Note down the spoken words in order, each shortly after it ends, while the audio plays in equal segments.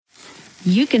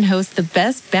you can host the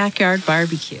best backyard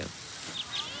barbecue.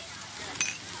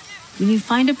 When you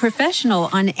find a professional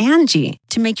on Angie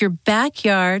to make your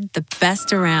backyard the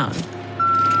best around.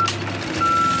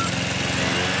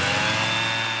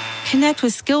 Connect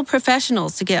with skilled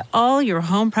professionals to get all your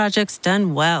home projects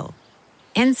done well.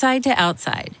 Inside to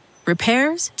outside,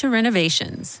 repairs to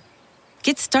renovations.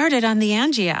 Get started on the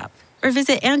Angie app or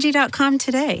visit Angie.com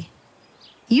today.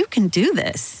 You can do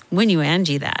this when you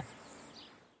Angie that.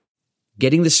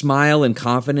 Getting the smile and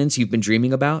confidence you've been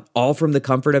dreaming about, all from the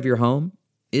comfort of your home,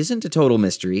 isn't a total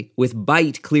mystery with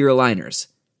Byte clear aligners.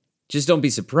 Just don't be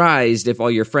surprised if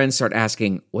all your friends start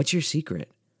asking, "What's your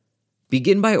secret?"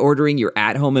 Begin by ordering your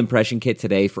at-home impression kit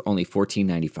today for only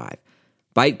 $14.95.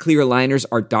 Byte clear aligners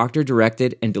are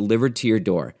doctor-directed and delivered to your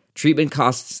door. Treatment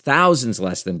costs thousands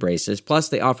less than braces, plus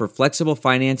they offer flexible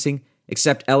financing,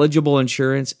 accept eligible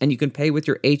insurance, and you can pay with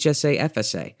your HSA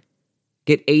FSA.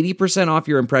 Get 80% off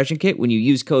your impression kit when you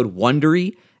use code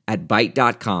WONDERY at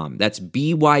Byte.com. That's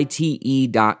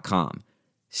BYTE.com.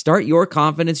 Start your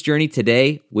confidence journey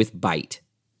today with Byte.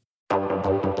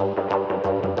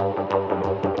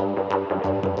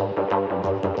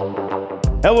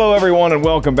 Hello, everyone, and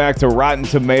welcome back to Rotten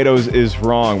Tomatoes is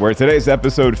Wrong, where today's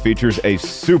episode features a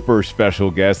super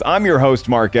special guest. I'm your host,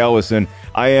 Mark Ellison.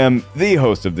 I am the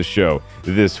host of the show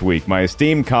this week. My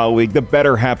esteemed colleague, the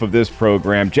better half of this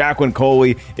program, Jacqueline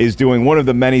Coley, is doing one of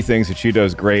the many things that she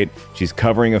does great. She's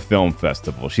covering a film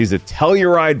festival. She's at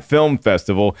Telluride Film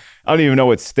Festival. I don't even know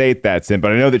what state that's in,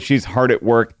 but I know that she's hard at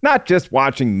work, not just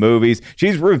watching movies.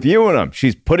 She's reviewing them.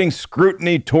 She's putting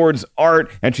scrutiny towards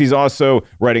art, and she's also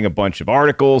writing a bunch of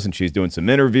articles, and she's doing some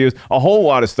interviews, a whole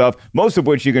lot of stuff, most of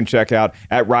which you can check out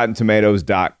at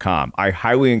RottenTomatoes.com. I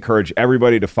highly encourage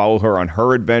everybody to follow her on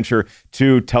her adventure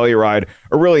to Telluride,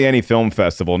 or really any film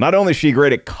festival. Not only is she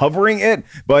great at covering it,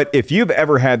 but if you've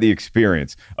ever had the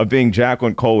experience of being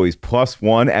Jacqueline Coley's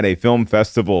 +1 at a film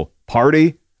festival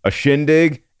party, a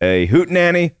shindig, a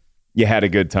hootenanny, you had a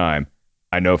good time.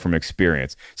 I know from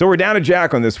experience. So we're down to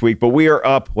Jacqueline this week, but we are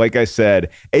up, like I said,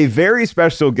 a very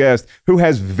special guest who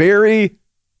has very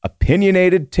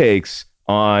opinionated takes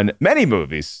on many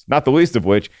movies, not the least of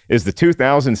which is the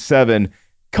 2007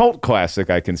 cult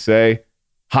classic, I can say,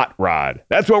 Hot Rod.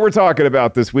 That's what we're talking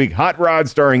about this week. Hot Rod,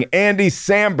 starring Andy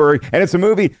Samberg, and it's a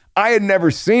movie I had never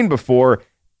seen before,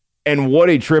 and what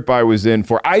a trip I was in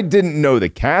for. I didn't know the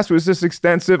cast was this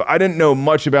extensive. I didn't know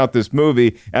much about this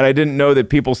movie, and I didn't know that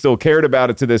people still cared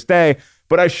about it to this day,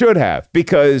 but I should have,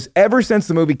 because ever since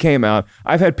the movie came out,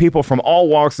 I've had people from all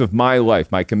walks of my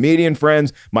life, my comedian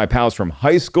friends, my pals from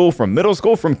high school, from middle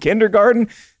school, from kindergarten,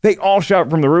 they all shout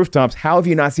from the rooftops, "How have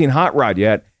you not seen Hot Rod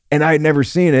yet?" And I had never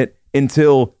seen it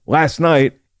until last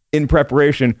night in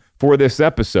preparation for this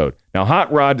episode. Now,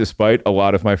 Hot Rod, despite a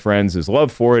lot of my friends'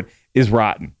 love for it, is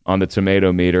rotten on the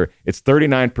tomato meter. It's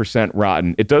 39%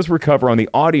 rotten. It does recover on the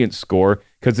audience score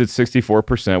because it's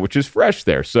 64%, which is fresh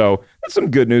there. So that's some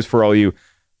good news for all you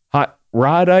Hot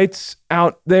Rodites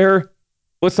out there.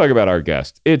 Let's talk about our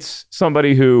guest. It's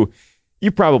somebody who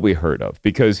you probably heard of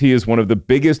because he is one of the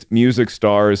biggest music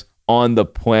stars on the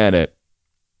planet.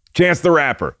 Chance the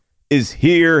Rapper is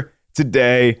here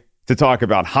today to talk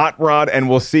about Hot Rod, and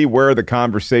we'll see where the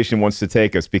conversation wants to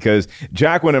take us, because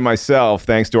Jacqueline and myself,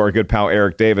 thanks to our good pal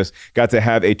Eric Davis, got to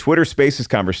have a Twitter Spaces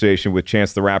conversation with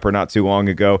Chance the Rapper not too long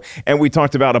ago, and we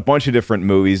talked about a bunch of different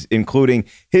movies, including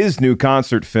his new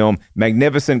concert film,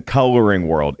 Magnificent Coloring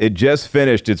World. It just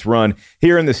finished its run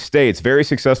here in the States. Very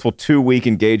successful 2-week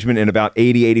engagement in about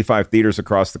 85 theaters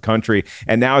across the country,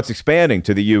 and now it's expanding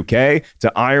to the UK,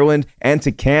 to Ireland, and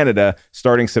to Canada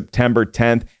starting September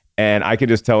 10th. And I can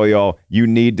just tell y'all, you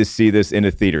need to see this in a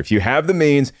theater. If you have the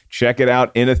means, check it out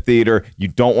in a theater. You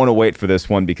don't want to wait for this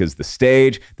one, because the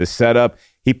stage, the setup,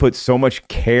 he put so much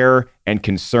care and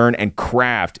concern and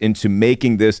craft into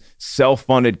making this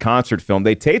self-funded concert film.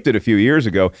 They taped it a few years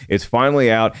ago. It's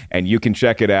finally out, and you can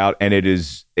check it out. And it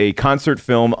is a concert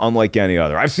film unlike any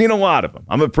other. I've seen a lot of them.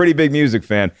 I'm a pretty big music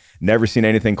fan. Never seen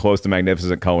anything close to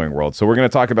Magnificent Coloring World. So we're going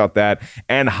to talk about that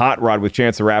and Hot Rod with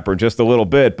Chance the Rapper in just a little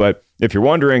bit. But if you're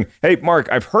wondering, hey, Mark,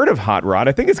 I've heard of Hot Rod.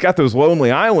 I think it's got those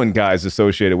Lonely Island guys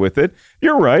associated with it.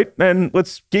 You're right. And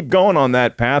let's keep going on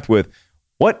that path with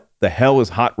what the hell is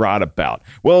Hot Rod about?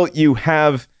 Well, you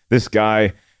have this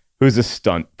guy who's a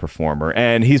stunt performer,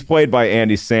 and he's played by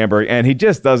Andy Samberg, and he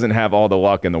just doesn't have all the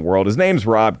luck in the world. His name's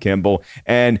Rob Kimball,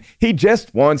 and he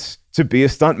just wants to be a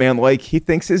stuntman like he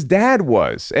thinks his dad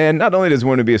was. And not only does he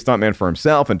want to be a stuntman for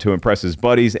himself and to impress his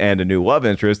buddies and a new love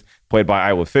interest, played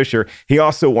by Isla Fisher, he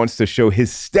also wants to show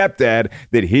his stepdad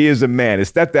that he is a man.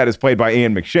 His stepdad is played by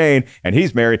Ian McShane, and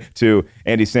he's married to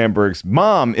Andy Samberg's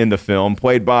mom in the film,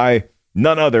 played by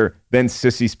none other than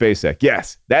Sissy Spacek.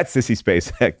 Yes, that's Sissy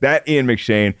Spacek. That Ian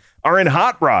McShane are in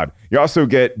Hot Rod. You also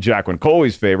get Jacqueline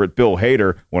Coley's favorite, Bill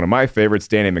Hader, one of my favorites,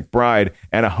 Danny McBride,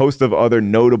 and a host of other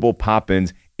notable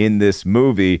pop-ins in this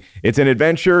movie. It's an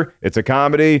adventure. It's a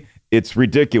comedy. It's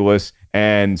ridiculous.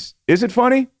 And is it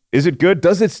funny? Is it good?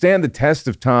 Does it stand the test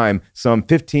of time some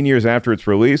 15 years after its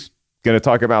release? Going to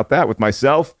talk about that with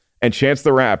myself and Chance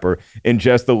the Rapper in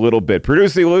just a little bit.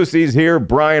 Producer Lucy's here.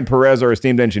 Brian Perez, our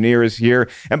esteemed engineer, is here.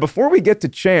 And before we get to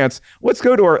Chance, let's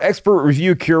go to our expert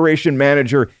review curation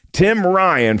manager, Tim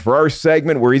Ryan, for our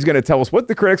segment where he's going to tell us what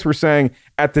the critics were saying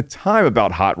at the time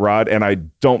about Hot Rod, and I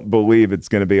don't believe it's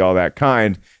going to be all that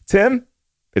kind. Tim,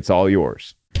 it's all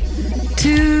yours.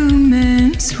 2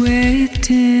 Minutes with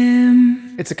Tim.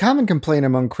 It's a common complaint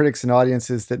among critics and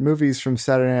audiences that movies from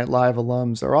Saturday Night Live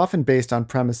alums are often based on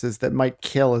premises that might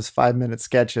kill as 5-minute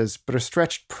sketches, but are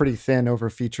stretched pretty thin over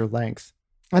feature length.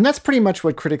 And that's pretty much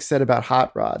what critics said about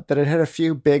Hot Rod, that it had a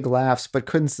few big laughs but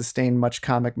couldn't sustain much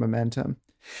comic momentum.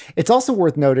 It's also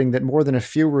worth noting that more than a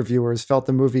few reviewers felt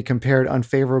the movie compared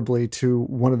unfavorably to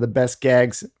one of the best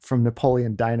gags from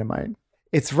Napoleon Dynamite.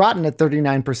 It's rotten at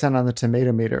 39% on the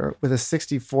Tomato Meter, with a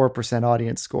 64%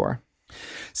 audience score.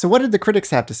 So what did the critics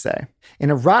have to say? In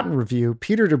a rotten review,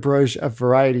 Peter DeBroge of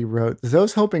Variety wrote,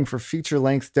 "Those hoping for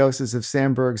feature-length doses of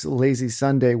Sandberg's lazy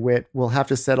Sunday wit will have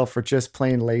to settle for just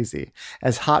plain lazy,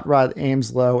 as Hot Rod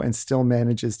aims low and still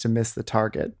manages to miss the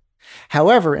target."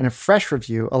 However, in a fresh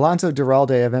review, Alonso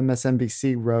Duralde of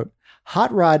MSNBC wrote,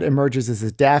 "Hot Rod emerges as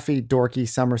a daffy, dorky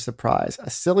summer surprise, a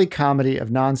silly comedy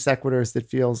of non sequiturs that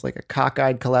feels like a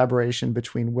cockeyed collaboration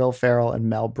between Will Ferrell and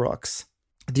Mel Brooks."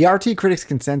 The RT Critics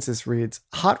Consensus reads,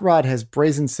 "Hot Rod has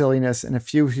brazen silliness and a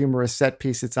few humorous set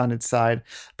pieces on its side,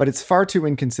 but it's far too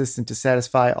inconsistent to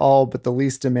satisfy all but the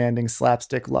least demanding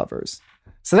slapstick lovers."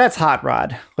 So that's Hot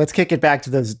Rod. Let's kick it back to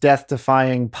those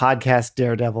death-defying podcast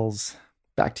daredevils.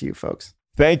 Back to you, folks.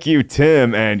 Thank you,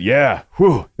 Tim. And yeah,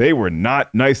 they were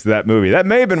not nice to that movie. That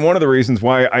may have been one of the reasons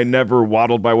why I never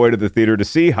waddled my way to the theater to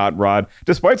see Hot Rod,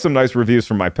 despite some nice reviews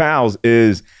from my pals,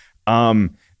 is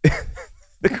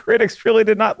the critics really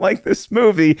did not like this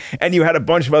movie. And you had a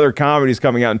bunch of other comedies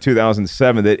coming out in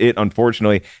 2007 that it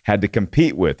unfortunately had to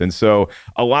compete with. And so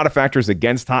a lot of factors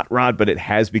against Hot Rod, but it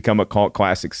has become a cult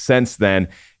classic since then.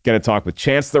 Going to talk with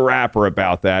Chance the Rapper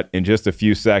about that in just a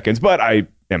few seconds. But I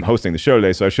am hosting the show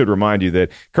today, so I should remind you that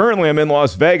currently I'm in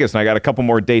Las Vegas, and I got a couple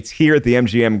more dates here at the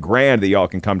MGM Grand that y'all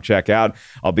can come check out.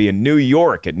 I'll be in New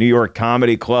York at New York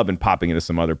Comedy Club and popping into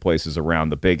some other places around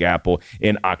the Big Apple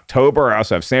in October. I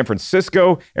also have San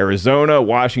Francisco, Arizona,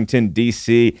 Washington,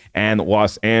 D.C., and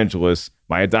Los Angeles,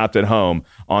 my adopted home,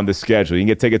 on the schedule. You can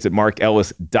get tickets at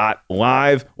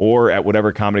markellis.live or at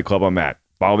whatever comedy club I'm at.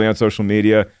 Follow me on social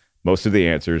media. Most of the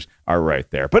answers are right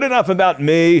there. But enough about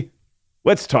me.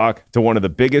 Let's talk to one of the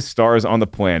biggest stars on the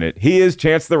planet. He is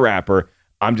Chance the Rapper.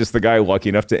 I'm just the guy lucky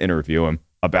enough to interview him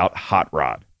about Hot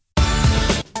Rod.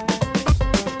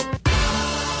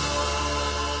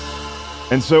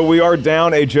 And so we are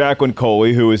down a Jacqueline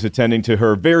Coley, who is attending to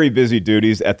her very busy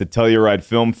duties at the Telluride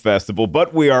Film Festival.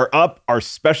 But we are up our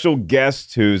special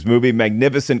guest, whose movie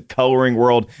Magnificent Coloring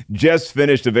World just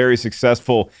finished a very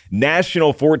successful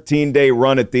national 14-day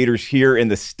run at theaters here in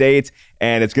the States.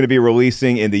 And it's going to be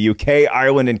releasing in the UK,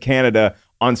 Ireland, and Canada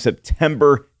on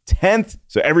September 10th.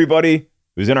 So everybody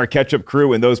who's in our catch-up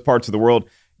crew in those parts of the world,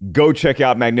 go check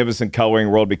out Magnificent Coloring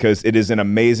World, because it is an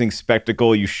amazing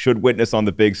spectacle you should witness on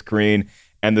the big screen.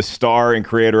 And the star and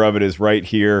creator of it is right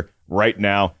here, right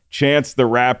now. Chance the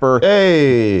Rapper.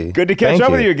 Hey. Good to catch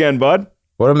up with you again, bud.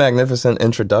 What a magnificent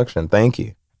introduction. Thank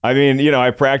you. I mean, I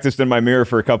practiced in my mirror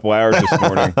for a couple hours this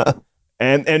morning.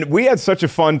 And we had such a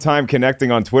fun time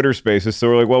connecting on Twitter Spaces. So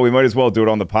we're like, well, we might as well do it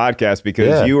on the podcast,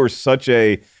 because you are such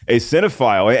a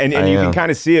cinephile. And you can kind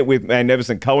of see it with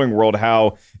Magnificent Coloring World,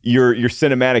 how your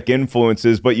cinematic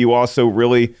influences, but you also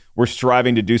really were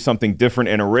striving to do something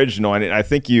different and original. And I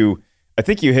think you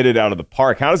hit it out of the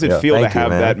park. How does it feel to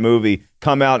have that movie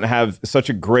come out and have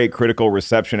such a great critical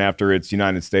reception after its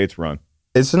United States run?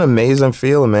 It's an amazing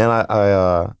feeling, man.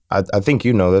 I think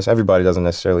you know this. Everybody doesn't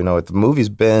necessarily know it. The movie's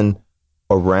been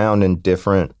around in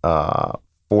different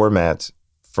formats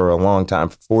for a long time.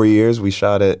 For 4 years, we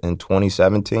shot it in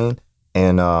 2017,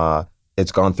 and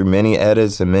it's gone through many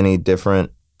edits and many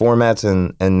different formats,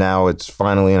 and now it's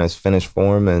finally in its finished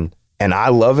form, and I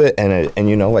love it. And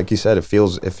like you said, it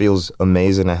feels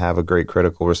amazing to have a great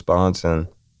critical response, and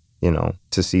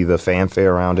to see the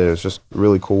fanfare around it. It's just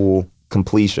really cool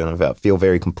completion. I feel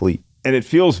very complete. And it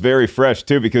feels very fresh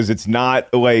too, because it's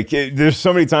not like there's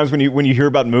so many times when you hear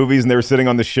about movies and they're sitting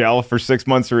on the shelf for 6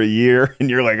 months or a year, and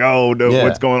you're like, oh no,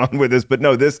 what's going on with this? But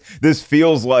no, this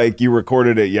feels like you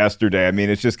recorded it yesterday. I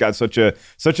mean, it's just got such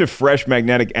a fresh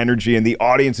magnetic energy, and the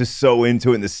audience is so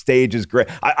into it, and the stage is great.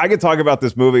 I could talk about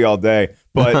this movie all day,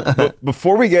 but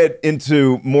before we get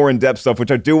into more in-depth stuff,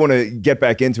 which I do want to get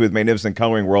back into with Magnificent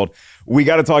Coloring World, we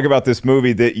got to talk about this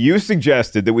movie that you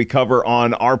suggested that we cover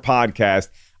on our podcast.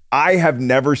 I have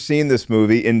never seen this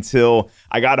movie until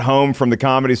I got home from the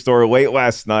Comedy Store late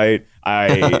last night.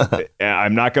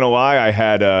 I'm not going to lie. I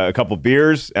had a couple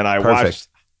beers and I watched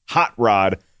Hot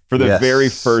Rod for the very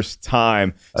first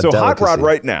time. Hot Rod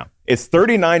right now, it's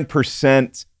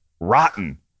 39%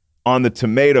 rotten on the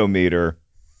tomato meter,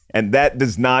 and that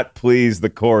does not please the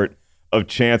court of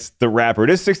Chance the Rapper. It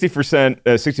is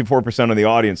 64% on the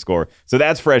audience score, so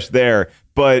that's fresh there.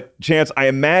 But Chance, I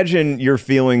imagine your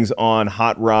feelings on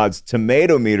Hot Rod's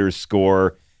tomato meter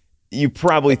score, you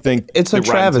probably think it's a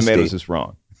travesty. Rotten Tomatoes is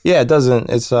wrong. Yeah, it doesn't.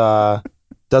 It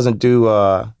does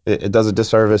a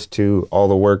disservice to all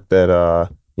the work that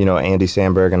Andy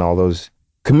Samberg and all those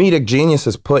comedic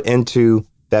geniuses put into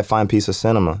that fine piece of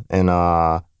cinema. And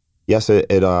yes,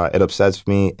 it upsets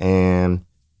me, and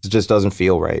it just doesn't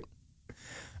feel right.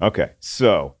 Okay,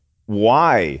 so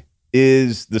why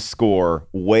is the score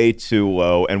way too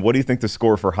low, and what do you think the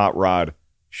score for Hot Rod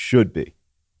should be?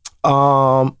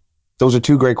 Those are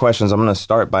two great questions. I'm going to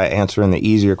start by answering the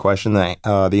easier question. The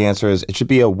answer is it should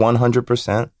be a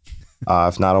 100%,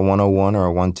 if not a 101 or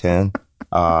a 110.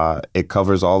 It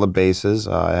covers all the bases.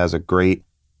 It has a great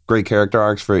character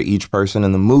arcs for each person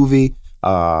in the movie.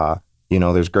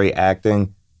 There's great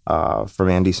acting from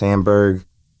Andy Samberg.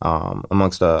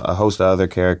 Amongst a host of other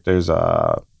characters.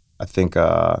 I think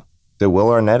that Will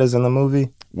Arnett is in the movie.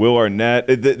 Will Arnett.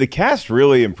 The cast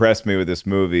really impressed me with this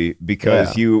movie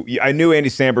because I knew Andy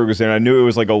Samberg was in it. I knew it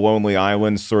was like a Lonely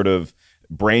Island sort of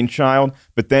brainchild.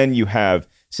 But then you have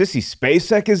Sissy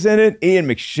Spacek is in it. Ian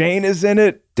McShane is in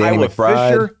it. Danny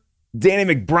McBride.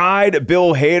 Danny McBride,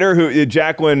 Bill Hader, who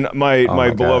Jacqueline, my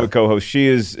beloved co-host,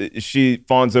 she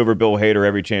fawns over Bill Hader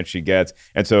every chance she gets,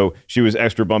 and so she was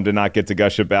extra bummed to not get to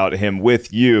gush about him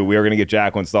with you. We are going to get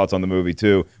Jacqueline's thoughts on the movie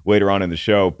too later on in the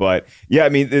show, but yeah, I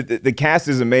mean the cast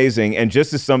is amazing, and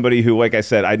just as somebody who, like I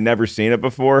said, I'd never seen it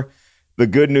before, the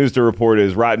good news to report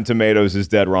is Rotten Tomatoes is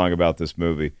dead wrong about this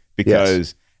movie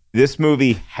because this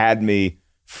movie had me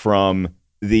from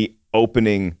the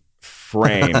opening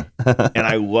frame, and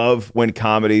I love when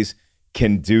comedies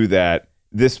can do that.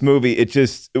 This movie,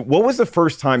 what was the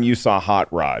first time you saw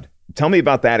Hot Rod? Tell me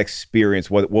about that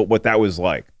experience, what that was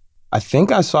like. I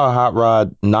think I saw Hot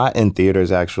Rod not in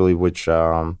theaters, actually, which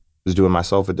was doing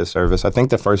myself a disservice. I think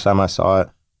the first time I saw it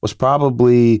was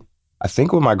probably,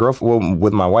 with my girlfriend, well,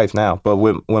 with my wife now, but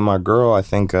with my girl, I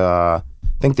think the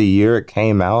year it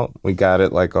came out, we got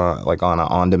it like on an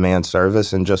on-demand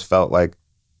service, and just felt like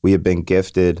we had been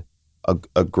gifted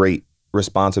a great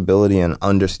responsibility in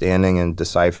understanding and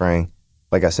deciphering,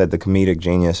 like I said, the comedic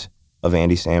genius of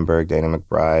Andy Samberg, Danny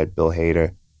McBride, Bill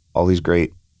Hader, all these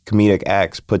great comedic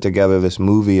acts put together this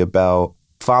movie about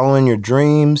following your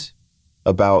dreams,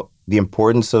 about the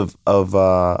importance of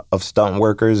stunt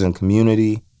workers and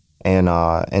community, and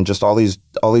just all these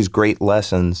great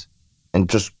lessons, and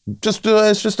it's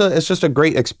just a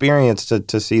great experience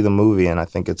to see the movie, and I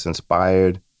think it's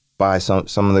inspired by some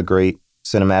of the great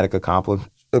cinematic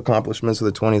accomplishments of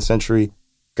the 20th century,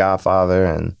 Godfather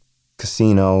and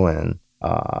Casino and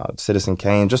Citizen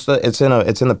Kane. It's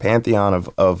in the pantheon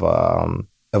of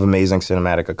amazing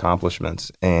cinematic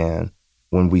accomplishments. And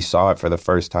when we saw it for the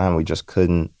first time, we just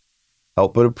couldn't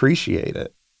help but appreciate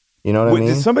it. You know what I mean?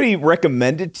 Did somebody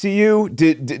recommend it to you?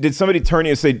 Did somebody turn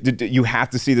you and say, you have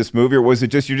to see this movie? Or was it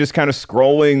just you're just kind of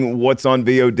scrolling what's on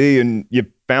VOD and you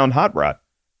found Hot Rod?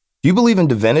 Do you believe in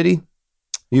divinity?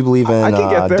 You believe in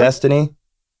destiny?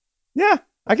 Yeah,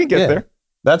 I can get there.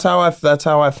 That's how I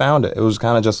found it. It was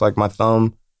kind of just like my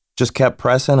thumb just kept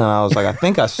pressing, and I was like, I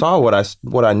think I saw what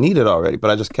I needed already,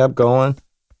 but I just kept going.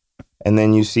 And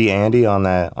then you see Andy on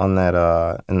that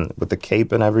and with the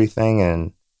cape and everything,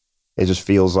 and it just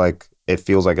feels like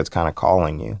it's kind of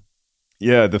calling you.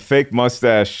 Yeah, the fake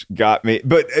mustache got me.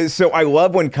 But so I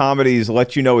love when comedies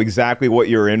let you know exactly what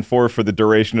you're in for the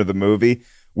duration of the movie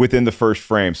within the first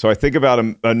frame. So I think about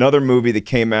another movie that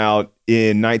came out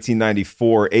in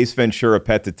 1994, Ace Ventura: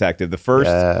 Pet Detective. The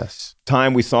first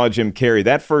time we saw Jim Carrey,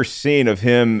 that first scene of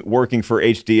him working for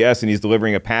HDS and he's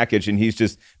delivering a package and he's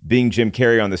just being Jim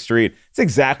Carrey on the street, it's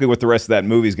exactly what the rest of that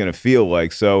movie is going to feel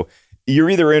like. So you're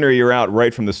either in or you're out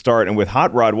right from the start. And with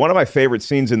Hot Rod, one of my favorite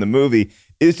scenes in the movie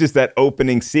is just that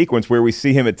opening sequence where we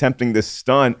see him attempting this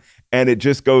stunt. and it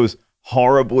just goes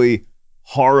horribly,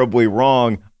 horribly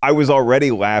wrong, I was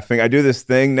already laughing. I do this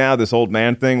thing now, this old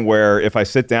man thing, where if I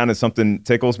sit down and something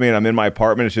tickles me and I'm in my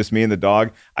apartment, it's just me and the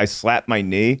dog, I slap my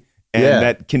knee. And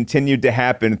that continued to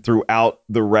happen throughout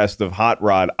the rest of Hot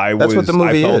Rod. I fell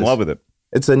in love with it.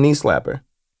 It's a knee slapper.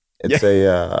 It's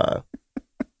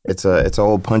it's a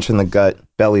old punch in the gut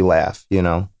belly laugh, you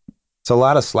know. It's a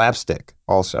lot of slapstick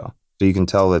also. So you can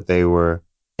tell that they were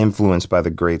influenced by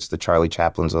the greats, the Charlie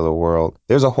Chaplins of the world.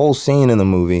 There's a whole scene in the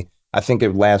movie, I think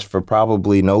it lasts for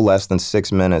probably no less than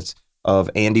 6 minutes, of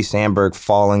Andy Samberg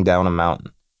falling down a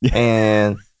mountain.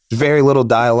 And very little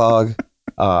dialogue.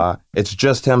 It's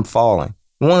just him falling.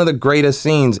 One of the greatest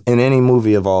scenes in any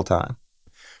movie of all time.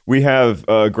 We have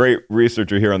a great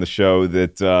researcher here on the show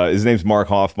that his name's Mark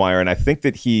Hoffmeyer, and I think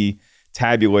that he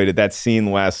tabulated that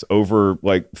scene lasts over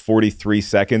like 43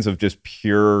 seconds of just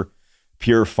pure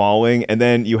falling. And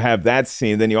then you have that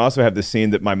scene. Then you also have the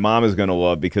scene that my mom is going to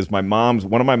love, because one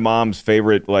of my mom's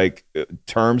favorite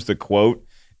terms to quote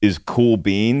is cool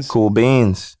beans. Cool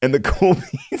beans. And the cool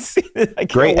beans scene, I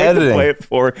can't Great wait editing. to play it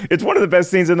for. It's one of the best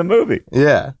scenes in the movie.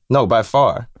 Yeah. No, by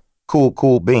far.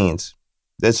 Cool beans.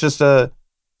 It's just the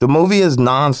movie is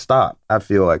nonstop, I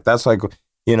feel like. That's like,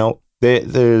 you know,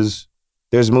 there's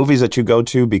movies that you go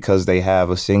to because they have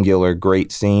a singular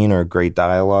great scene or great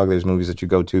dialogue. There's movies that you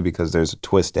go to because there's a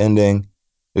twist ending.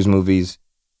 There's movies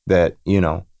that, you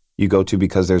know, you go to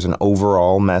because there's an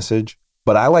overall message.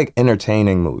 But I like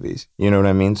entertaining movies. You know what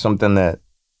I mean? Something that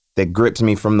grips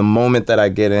me from the moment that I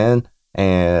get in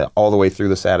and all the way through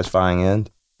the satisfying end.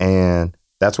 And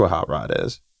that's what Hot Rod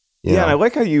is. Yeah, and I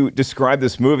like how you describe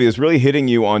this movie as really hitting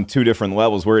you on two different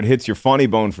levels, where it hits your funny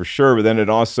bone for sure, but then it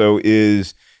also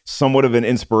is somewhat of an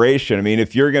inspiration. I mean,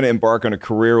 if you're going to embark on a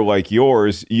career like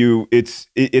yours, you're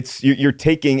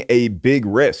taking a big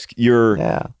risk. You're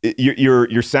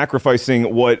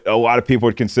sacrificing what a lot of people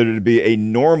would consider to be a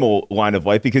normal line of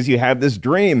life because you have this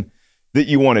dream that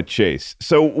you want to chase.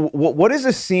 So what is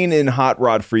a scene in Hot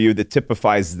Rod for you that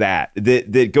typifies that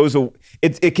goes,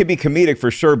 it can be comedic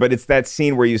for sure, but it's that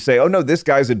scene where you say, oh no, this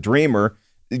guy's a dreamer,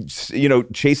 you know,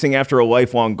 chasing after a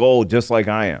lifelong goal just like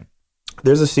I am.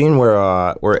 There's a scene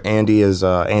where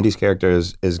Andy's character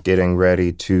is getting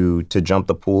ready to jump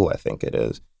the pool, I think it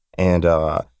is, and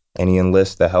he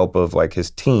enlists the help of like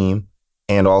his team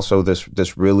and also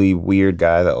this really weird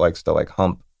guy that likes to like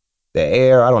hump the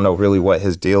air. I don't know really what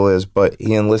his deal is, but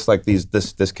he enlists like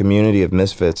this community of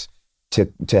misfits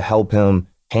to help him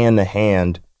hand to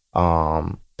hand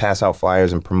pass out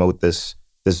flyers and promote this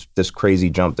crazy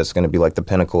jump that's going to be like the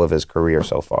pinnacle of his career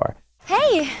so far.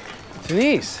 Hey.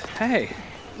 Denise, hey.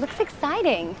 Looks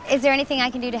exciting. Is there anything I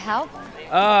can do to help?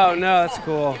 Oh, no, that's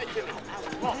cool.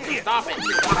 I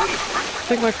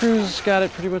think my crew's got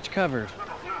it pretty much covered.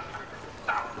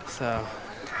 So.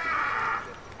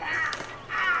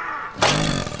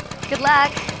 Good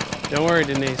luck. Don't worry,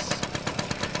 Denise.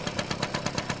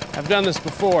 I've done this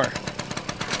before.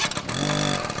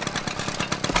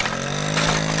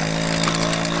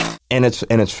 And it's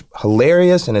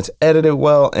hilarious and it's edited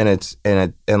well and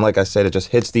like I said, it just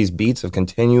hits these beats of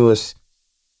continuous,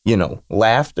 you know,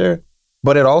 laughter.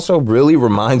 But it also really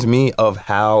reminds me of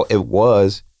how it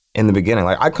was in the beginning.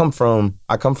 Like I come from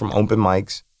open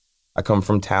mics, I come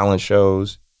from talent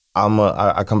shows,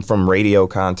 I come from radio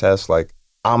contests. Like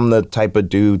I'm the type of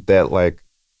dude that like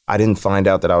I didn't find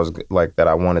out that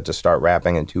I wanted to start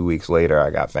rapping, and 2 weeks later I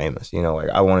got famous. You know, like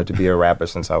I wanted to be a rapper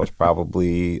since I was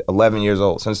probably 11 years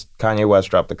old, since Kanye West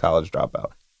dropped The College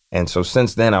Dropout. And so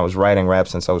since then I was writing rap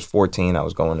since I was 14. I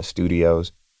was going to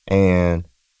studios, and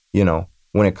you know,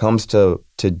 when it comes to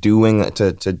doing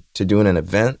an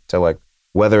event, to like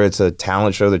whether it's a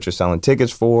talent show that you're selling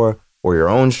tickets for or your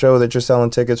own show that you're selling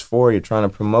tickets for, you're trying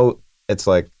to promote, it's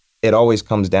like it always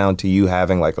comes down to you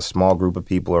having like a small group of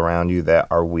people around you that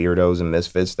are weirdos and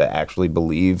misfits that actually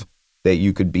believe that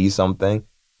you could be something,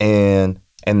 and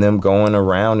them going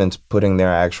around and putting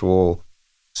their actual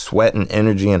sweat and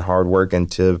energy and hard work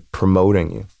into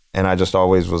promoting you. And I just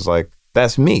always was like,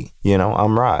 that's me, you know,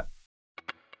 I'm Rod.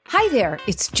 Hi there,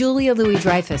 it's Julia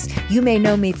Louis-Dreyfus. You may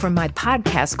know me from my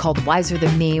podcast called Wiser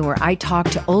Than Me, where I talk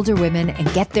to older women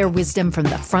and get their wisdom from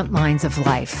the front lines of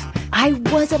life. I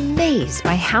was amazed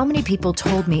by how many people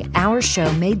told me our show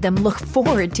made them look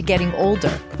forward to getting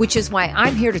older, which is why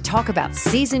I'm here to talk about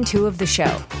season 2 of the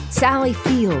show. Sally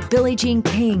Field, Billie Jean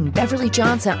King, Beverly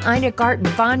Johnson, Ina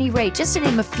Garten, Bonnie Raitt, just to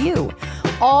name a few.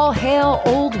 All hail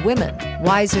old women.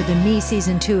 Wiser Than Me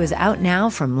season 2 is out now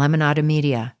from Lemonada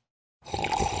Media.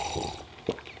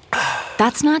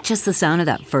 That's not just the sound of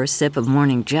that first sip of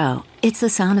Morning Joe. It's the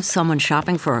sound of someone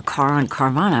shopping for a car on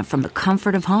Carvana from the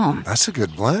comfort of home. That's a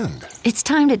good blend. It's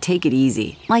time to take it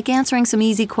easy, like answering some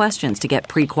easy questions to get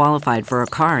pre-qualified for a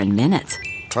car in minutes.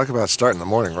 Talk about starting the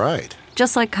morning right.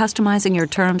 Just like customizing your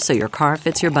terms so your car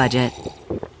fits your budget.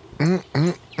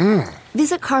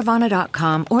 Visit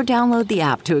Carvana.com or download the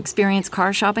app to experience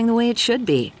car shopping the way it should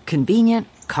be. Convenient,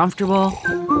 comfortable.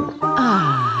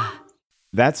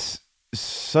 That's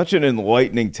such an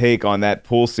enlightening take on that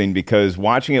pool scene, because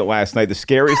watching it last night, the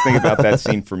scariest thing about that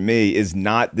scene for me is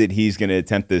not that he's going to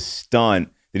attempt this stunt,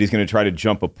 that he's going to try to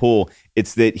jump a pool.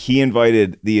 It's that he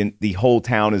invited the whole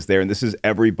town is there, and this is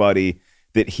everybody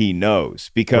that he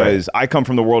knows. Because I come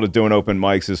from the world of doing open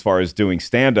mics as far as doing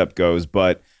stand-up goes,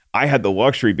 but I had the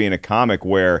luxury being a comic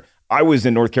where I was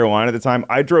in North Carolina at the time.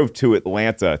 I drove to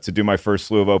Atlanta to do my first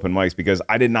slew of open mics because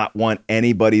I did not want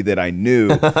anybody that I knew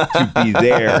to be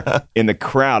there in the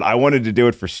crowd. I wanted to do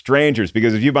it for strangers,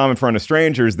 because if you bomb in front of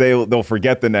strangers, they'll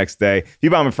forget the next day. If you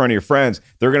bomb in front of your friends,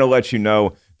 they're going to let you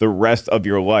know the rest of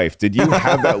your life. Did you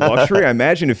have that luxury? I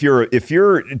imagine if you're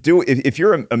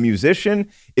a musician,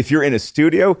 if you're in a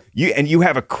studio, you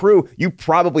have a crew, you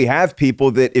probably have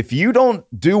people that if you don't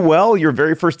do well your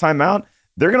very first time out,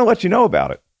 they're going to let you know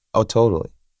about it. Oh, totally.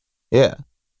 Yeah.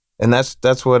 And that's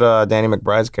what Danny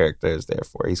McBride's character is there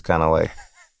for. He's kind of like,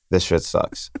 this shit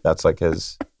sucks. That's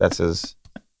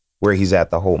where he's at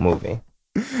the whole movie.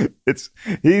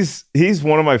 He's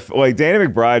one of my, like, Danny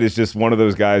McBride is just one of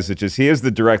those guys that he has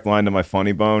the direct line to my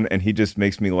funny bone, and he just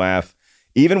makes me laugh.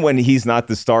 Even when he's not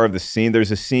the star of the scene,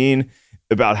 there's a scene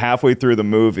about halfway through the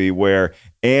movie where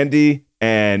Andy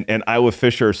and Isla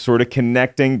Fisher are sort of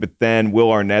connecting, but then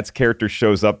Will Arnett's character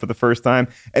shows up for the first time.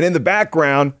 And in the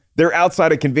background, they're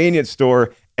outside a convenience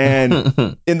store, and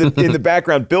in the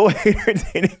background, Bill Hader and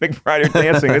Danny McBride are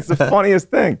dancing. It's the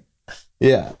funniest thing.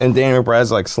 Yeah, and Danny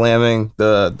McBride's like slamming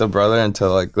the brother into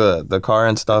like the car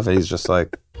and stuff, and he's just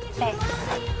like...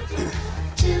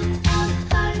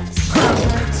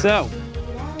 So,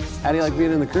 how do you like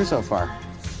being in the crew so far?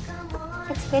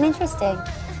 It's been interesting.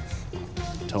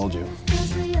 Told you.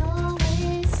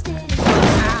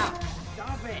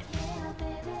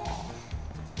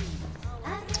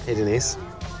 Hey, Denise.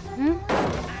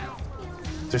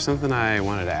 There's something I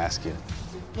wanted to ask you.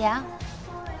 Yeah?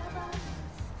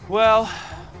 Well,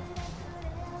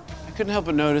 I couldn't help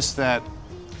but notice that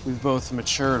we've both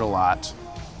matured a lot,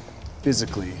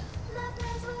 physically.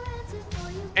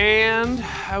 And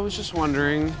I was just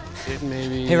wondering if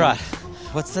maybe... Hey, Rod,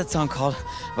 what's that song called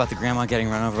about the grandma getting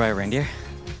run over by a reindeer?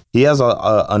 He has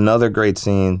another great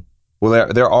scene.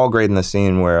 Well, they're all great in the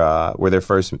scene where they're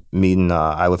first meeting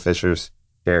Isla Fisher's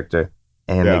character,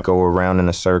 and they go around in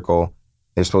a circle.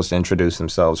 They're supposed to introduce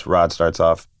themselves. Rod starts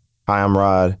off, "Hi, I'm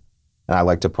Rod, and I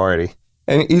like to party."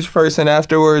 And each person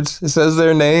afterwards says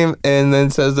their name and then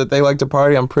says that they like to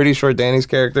party. I'm pretty sure Danny's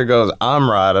character goes, "I'm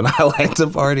Rod, and I like to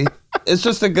party." It's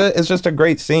just a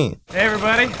great scene. Hey,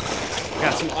 everybody.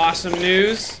 Got some awesome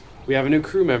news. We have a new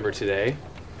crew member today,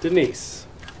 Denise.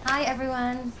 Hi,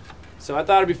 everyone. So I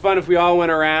thought it'd be fun if we all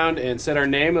went around and said our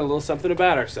name and a little something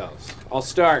about ourselves. I'll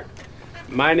start.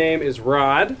 My name is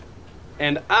Rod,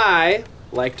 and I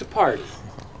like to party.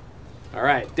 All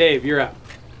right, Dave, you're up.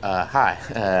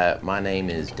 Hi, my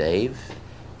name is Dave,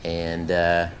 and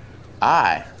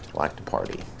I like to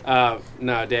party.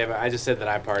 No, Dave, I just said that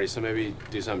I party, so maybe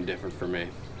do something different for me.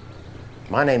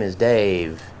 My name is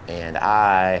Dave, and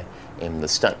I am the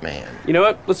stuntman. You know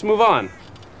what? Let's move on.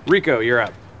 Rico, you're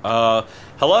up.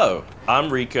 Hello,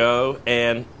 I'm Rico,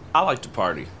 and I like to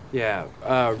party. Yeah,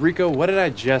 Rico, what did I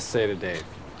just say to Dave?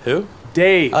 Who?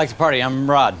 Dave. I like to party. I'm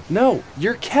Rod. No,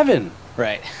 you're Kevin.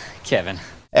 Right, Kevin.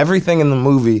 Everything in the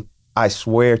movie, I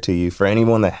swear to you, for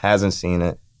anyone that hasn't seen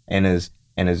it and is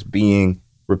being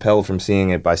repelled from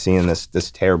seeing it by seeing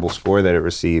this terrible score that it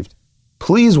received,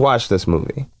 please watch this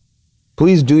movie.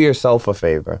 Please do yourself a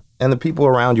favor and the people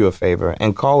around you a favor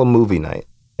and call a movie night,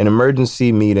 an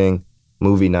emergency meeting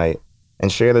movie night, and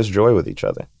share this joy with each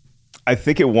other. I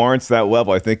think it warrants that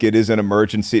level. I think it is an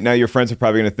emergency. Now, your friends are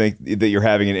probably going to think that you're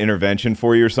having an intervention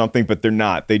for you or something, but they're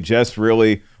not. They just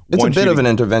really It's a bit of an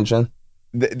intervention.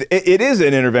 It is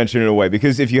an intervention in a way,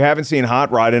 because if you haven't seen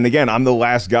Hot Rod, and again, I'm the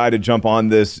last guy to jump on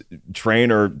this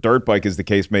train or dirt bike, as the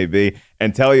case may be,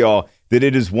 and tell y'all that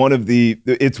it's one of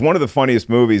the funniest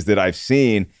movies that I've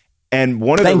seen. And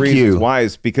one of the reasons why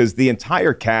is because the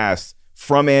entire cast,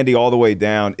 from Andy all the way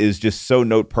down, is just so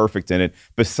note perfect in it.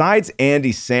 Besides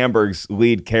Andy Samberg's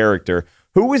lead character,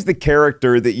 who was the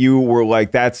character that you were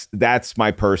like, that's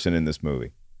my person in this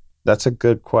movie? That's a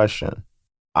good question.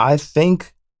 I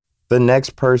think the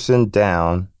next person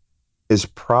down is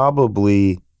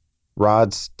probably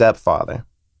Rod's stepfather.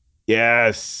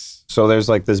 Yes. So there's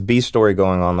like this B story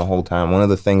going on the whole time. One of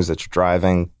the things that's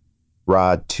driving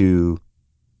Rod to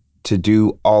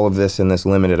do all of this in this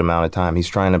limited amount of time, he's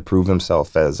trying to prove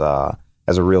himself as a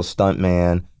real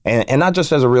stuntman, and not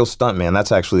just as a real stuntman.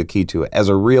 That's actually the key to it, as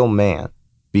a real man,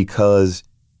 because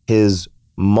his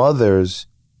mother's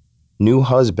new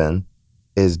husband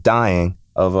is dying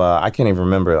of I can't even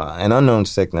remember, an unknown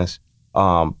sickness.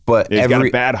 But he's got a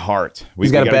bad heart.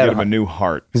 He's got to get him a new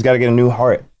heart. He's got to get a new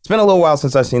heart. It's been a little while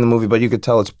since I've seen the movie, but you could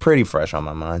tell it's pretty fresh on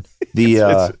my mind. It's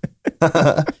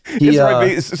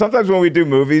right. Sometimes when we do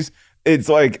movies, it's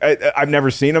like I've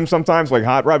never seen them sometimes, like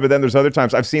Hot Rod, but then there's other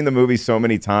times I've seen the movie so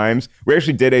many times. We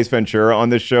actually did Ace Ventura on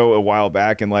this show a while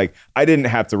back, and like I didn't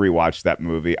have to rewatch that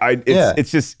movie.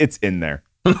 It's in there.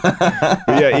 But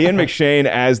yeah, Ian McShane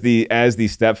as the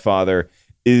stepfather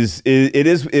is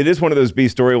one of those B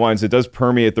storylines that does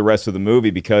permeate the rest of the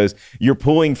movie, because you're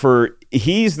pulling for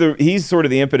he's sort of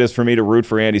the impetus for me to root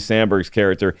for Andy Samberg's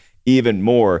character even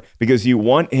more, because you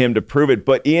want him to prove it.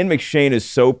 But Ian McShane is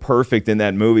so perfect in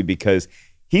that movie because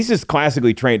he's this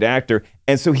classically trained actor,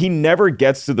 and so he never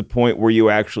gets to the point where you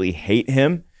actually hate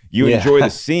him. You enjoy the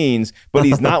scenes, but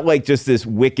he's not like just this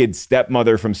wicked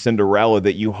stepmother from Cinderella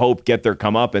that you hope get their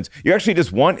comeuppance. You actually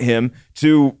just want him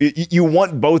to, you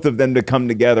want both of them to come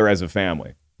together as a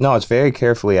family. No, it's very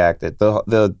carefully acted.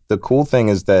 The cool thing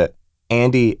is that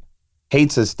Andy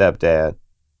hates his stepdad,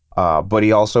 but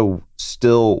he also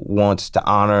still wants to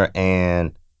honor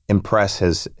and impress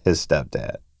his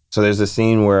stepdad. So there's a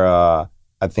scene where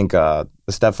I think the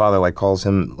stepfather calls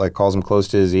him close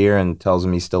to his ear and tells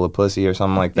him he's still a pussy or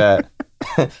something like that.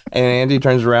 And Andy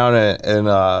turns around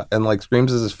and like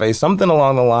screams in his face something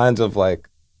along the lines of like,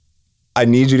 "I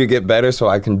need you to get better so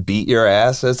I can beat your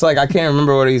ass." It's like, I can't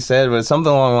remember what he said, but it's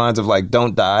something along the lines of like,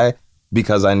 "Don't die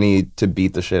because I need to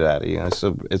beat the shit out of you."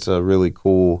 So it's a really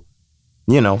cool,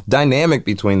 dynamic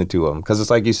between the two of them, because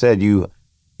it's like you said, you're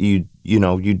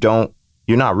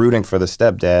not rooting for the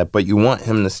stepdad, but you want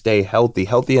him to stay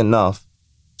healthy enough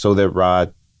so that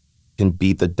Rod can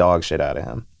beat the dog shit out of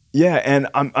him. Yeah, and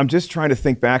I'm just trying to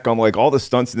think back on like all the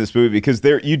stunts in this movie, because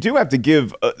you do have to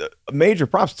give major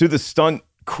props to the stunt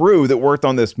crew that worked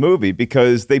on this movie,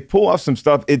 because they pull off some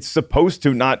stuff it's supposed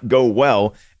to not go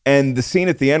well. And the scene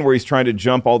at the end where he's trying to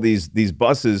jump all these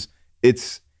buses,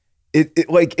 it's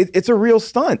a real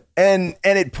stunt, and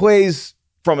it plays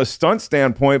from a stunt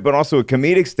standpoint, but also a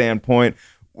comedic standpoint.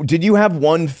 Did you have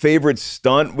one favorite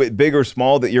stunt, with big or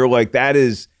small, that you're like,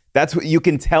 that's what you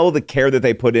can tell the care that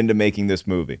they put into making this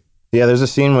movie? Yeah, there's a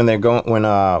scene when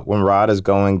when Rod is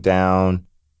going down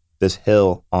this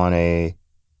hill on I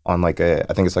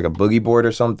think it's like a boogie board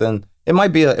or something. It might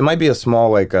be a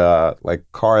small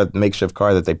makeshift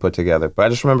car that they put together. But I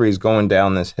just remember he's going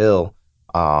down this hill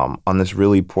on this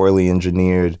really poorly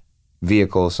engineered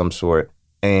vehicle of some sort,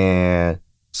 and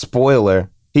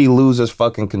spoiler, he loses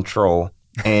fucking control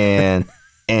and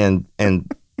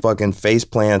fucking face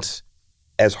plants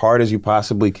as hard as you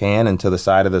possibly can into the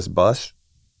side of this bus.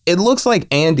 It looks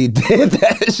like Andy did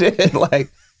that shit.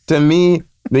 Like, to me,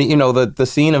 the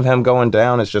scene of him going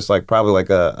down is just like probably like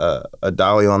a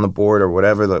dolly on the board or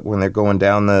whatever, when they're going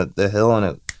down the hill, and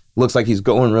it looks like he's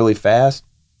going really fast.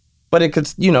 But it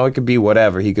could be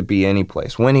whatever. He could be any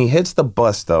place. When he hits the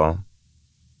bus, though,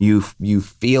 you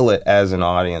feel it as an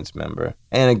audience member.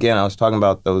 And again, I was talking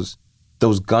about those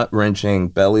gut-wrenching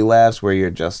belly laughs where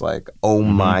you're just like, oh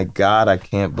my God, I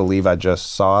can't believe I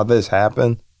just saw this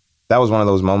happen. That was one of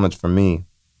those moments for me.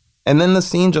 And then the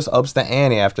scene just ups the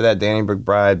ante after that. Danny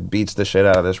McBride beats the shit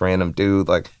out of this random dude.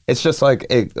 Like, it's just like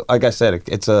I said,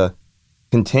 it's a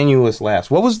continuous laugh.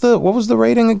 What was the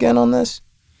rating again on this?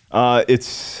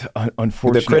 It's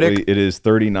unfortunately it is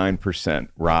 39%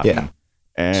 rotten. Yeah.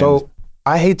 And so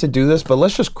I hate to do this, but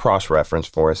let's just cross-reference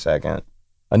for a second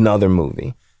another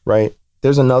movie, right?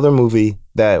 There's another movie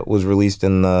that was released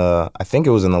I think it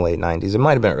was in the late 90s. It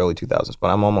might have been early 2000s, but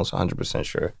I'm almost 100%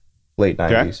 sure. Late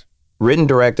 90s. Okay. Written,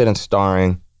 directed, and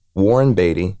starring Warren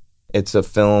Beatty. It's a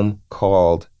film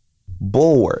called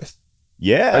Bulworth.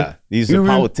 Yeah, right? He's a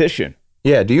politician.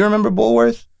 Yeah, do you remember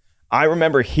Bulworth? I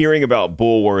remember hearing about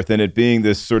Bulworth and it being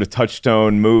this sort of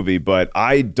touchstone movie, but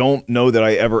I don't know that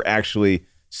I ever actually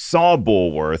saw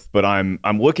Bulworth, but I'm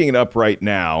looking it up right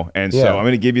now, and so I'm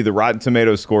going to give you the Rotten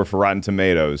Tomatoes score for Rotten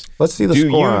Tomatoes. Let's see the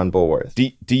score on Bulworth.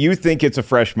 Do you think it's a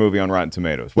fresh movie on Rotten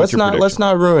Tomatoes? What's your prediction? Let's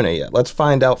not ruin it yet. Let's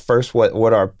find out first what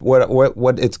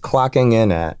it's clocking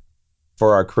in at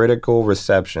for our critical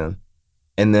reception,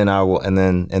 and then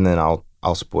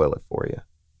I'll spoil it for you.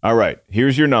 All right,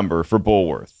 here's your number for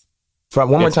Bulworth. One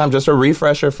more time, just a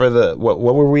refresher for the, what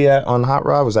were we at on Hot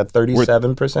Rod? Was that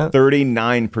 37%?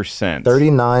 39%.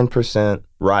 39%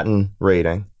 rotten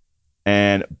rating.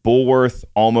 And Bulworth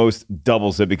almost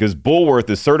doubles it because Bulworth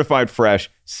is certified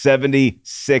fresh,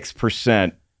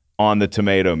 76% on the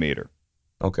tomato meter.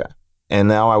 Okay. And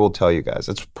now I will tell you guys,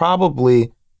 it's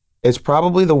probably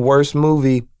the worst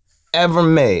movie ever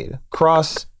made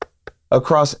across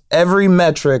every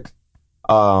metric.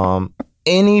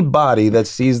 Anybody that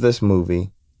sees this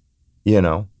movie,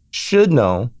 should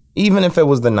know, even if it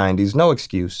was the 90s, no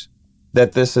excuse,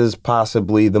 that this is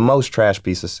possibly the most trash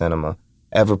piece of cinema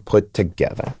ever put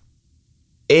together.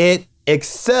 It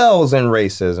excels in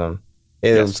racism.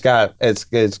 It's got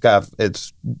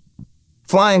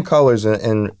flying colors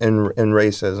in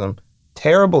racism.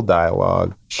 Terrible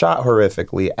dialogue, shot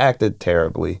horrifically, acted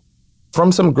terribly.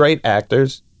 From some great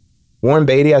actors. Warren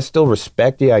Beatty, I still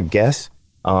respect you, I guess.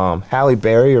 Halle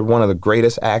Berry, one of the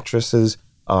greatest actresses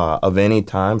of any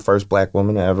time, first black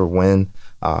woman to ever win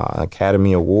an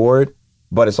Academy Award.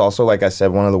 But it's also, like I said,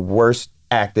 one of the worst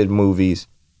acted movies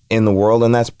in the world,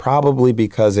 and that's probably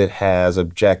because it has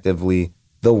objectively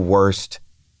the worst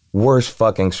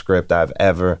fucking script I've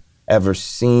ever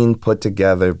seen put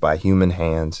together by human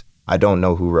hands. I don't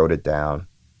know who wrote it down.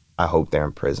 I hope they're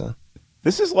in prison.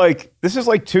 This is like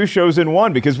two shows in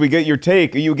one because we get your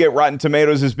take. You get Rotten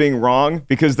Tomatoes as being wrong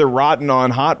because they're rotten on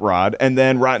Hot Rod, and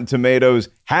then Rotten Tomatoes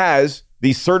has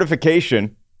the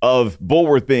certification of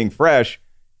Bulworth being fresh,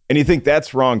 and you think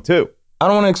that's wrong too. I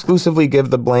don't want to exclusively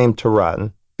give the blame to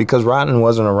Rotten because Rotten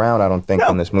wasn't around, I don't think,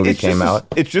 when this movie came out.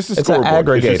 It's just a It's scoreboard. an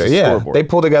aggregator, It's just a yeah. scoreboard. They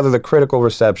pull together the critical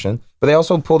reception, but they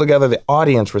also pull together the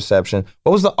audience reception.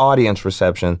 What was the audience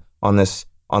reception on this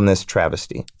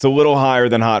travesty? It's a little higher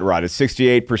than Hot Rod. It's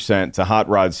 68% to Hot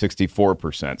Rod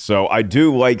 64%. So I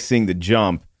do like seeing the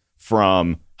jump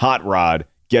from Hot Rod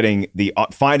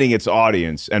finding its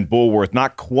audience, and Bulworth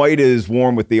not quite as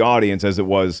warm with the audience as it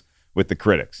was with the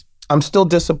critics. I'm still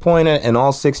disappointed in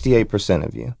all 68%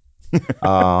 of you.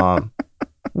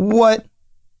 What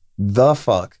the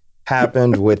fuck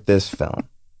happened with this film?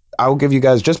 I will give you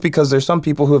guys, just because there's some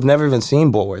people who have never even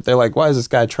seen Bulworth. They're like, why is this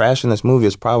guy trashing this movie?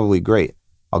 It's probably great.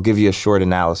 I'll give you a short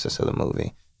analysis of the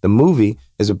movie. The movie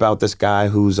is about this guy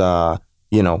who's,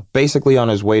 basically on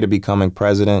his way to becoming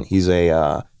president. He's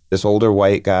this older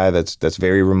white guy that's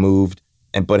very removed,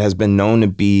 but has been known to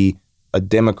be a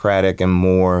democratic and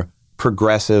more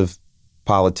progressive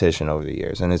politician over the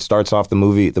years. And it starts off the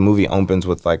movie opens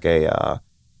with like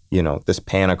this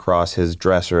pan across his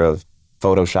dresser of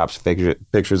Photoshops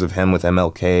pictures of him with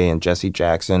MLK and Jesse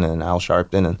Jackson and Al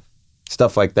Sharpton and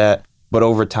stuff like that. But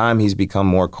over time, he's become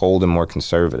more cold and more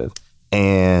conservative.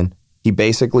 And he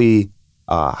basically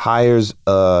hires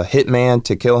a hitman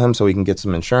to kill him so he can get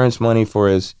some insurance money for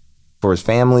his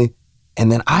family.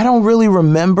 And then I don't really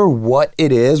remember what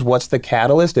it is, what's the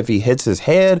catalyst, if he hits his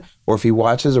head or if he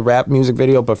watches a rap music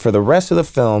video. But for the rest of the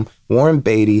film, Warren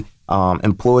Beatty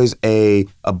employs a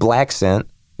black scent,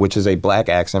 which is a black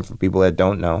accent for people that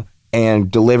don't know,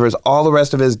 and delivers all the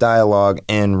rest of his dialogue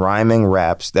in rhyming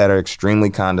raps that are extremely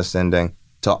condescending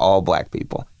to all black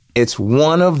people. It's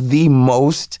one of the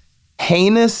most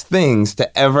heinous things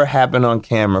to ever happen on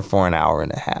camera for an hour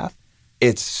and a half.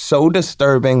 It's so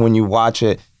disturbing when you watch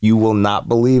it. You will not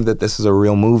believe that this is a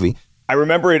real movie. I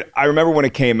remember when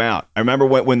it came out. I remember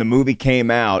when the movie came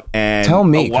out, and Tell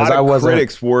me, a lot 'cause I of wasn't-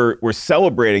 critics were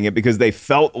celebrating it because they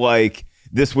felt like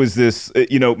this was this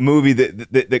movie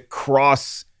that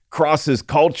crosses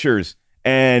cultures,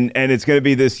 and it's going to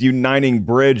be this uniting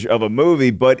bridge of a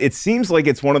movie. But it seems like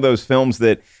it's one of those films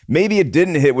that maybe it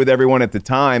didn't hit with everyone at the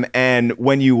time, and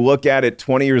when you look at it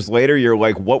 20 years later, you're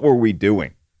like, what were we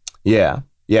doing? Yeah,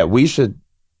 we should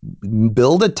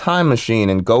build a time machine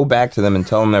and go back to them and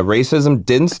tell them that racism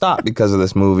didn't stop because of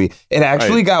this movie. It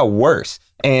actually got worse.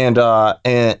 And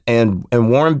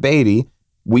Warren Beatty,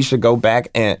 we should go back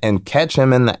and catch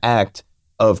him in the act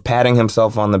of patting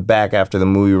himself on the back after the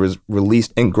movie was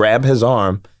released and grab his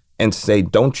arm and say,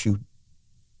 "Don't you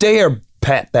dare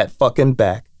pat that fucking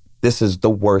back. This is the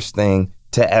worst thing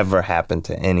to ever happen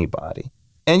to anybody."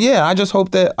 And yeah, I hope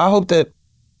that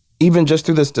even just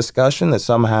through this discussion that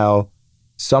somehow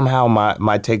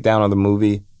my takedown of the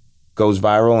movie goes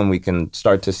viral and we can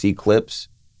start to see clips,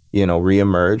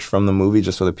 reemerge from the movie,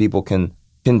 just so that people can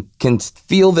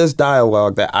feel this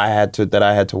dialogue that I had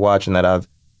to watch and that I've,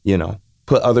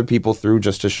 put other people through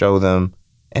just to show them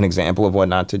an example of what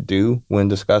not to do when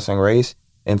discussing race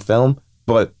in film.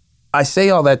 But I say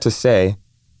all that to say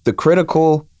the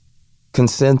critical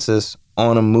consensus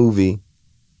on a movie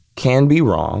can be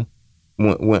wrong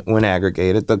when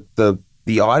aggregated.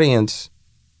 The audience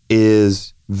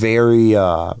is very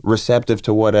receptive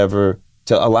to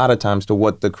a lot of times to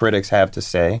what the critics have to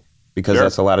say, because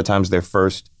that's a lot of times their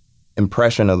first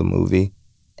impression of the movie.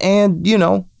 And,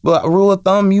 but rule of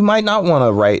thumb, you might not want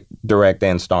to write, direct,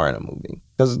 and star in a movie,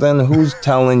 because then who's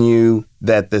telling you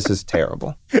that this is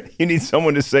terrible? You need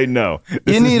someone to say no.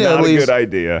 This is not a good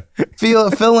idea.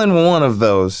 Fill in one of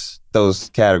those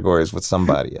categories with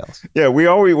somebody else. Yeah, we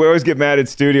always get mad at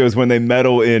studios when they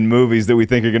meddle in movies that we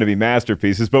think are going to be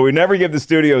masterpieces, but we never give the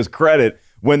studios credit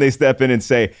when they step in and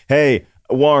say, hey,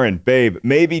 Warren, babe,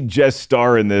 maybe just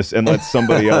star in this and let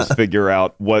somebody else figure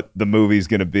out what the movie's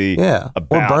going to be about.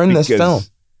 Or burn this film.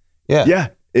 Yeah.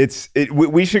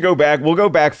 We should go back. We'll go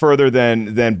back further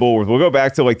than Bulworth. We'll go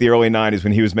back to like the early 90s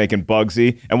when he was making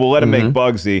Bugsy, and we'll let him make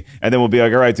Bugsy, and then we'll be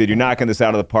like, all right, dude, you're knocking this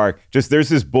out of the park. Just there's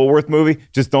this Bulworth movie.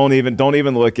 Just don't even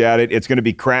look at it. It's going to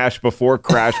be Crash before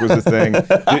Crash was a thing.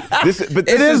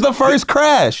 It is the first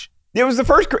Crash. It was the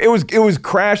first. It was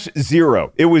Crash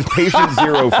Zero. It was Patient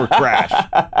Zero for Crash.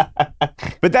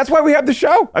 But that's why we have the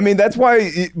show. I mean, that's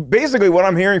why basically what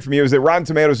I'm hearing from you is that Rotten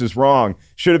Tomatoes is wrong.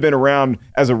 Should have been around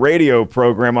as a radio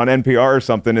program on NPR or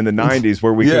something in the 90s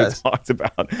where we could have talked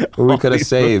about. We could have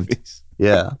saved. Movies.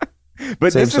 Yeah.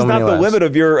 But this is not the limit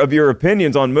of your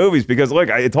opinions on movies, because look,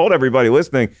 I told everybody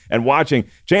listening and watching,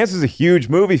 Chance is a huge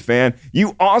movie fan.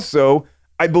 You also,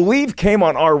 I believe, came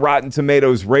on our Rotten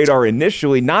Tomatoes radar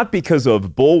initially, not because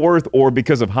of Bulworth or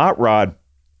because of Hot Rod.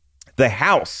 The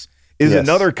House is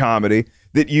another comedy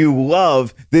that you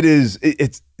love that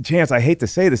it's Chance, I hate to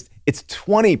say this, it's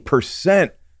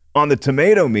 20% on the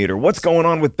tomato meter. What's going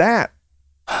on with that?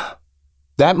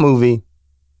 That movie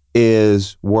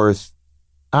is worth,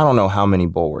 I don't know how many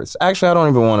Bulworths. Actually, I don't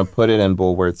even want to put it in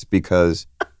Bulworths because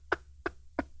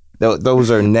those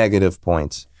are negative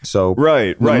points. So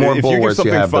right. The more if Bulworths you give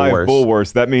something you have, 5 the worse.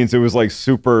 Bulworths, that means it was like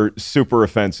super, super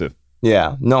offensive.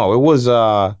 Yeah, no, it was.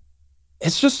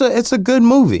 It's a good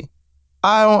movie.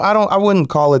 I wouldn't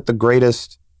call it the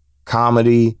greatest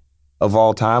comedy of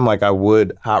all time like I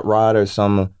would Hot Rod or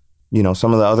some of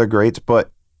the other greats, but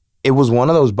it was one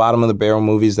of those bottom of the barrel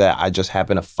movies that I just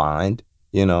happened to find.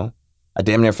 I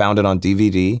damn near found it on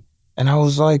DVD, and I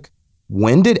was like,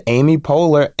 when did Amy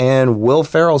Poehler and Will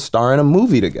Ferrell star in a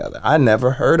movie together? I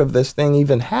never heard of this thing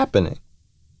even happening.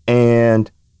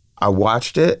 And I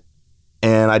watched it,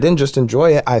 and I didn't just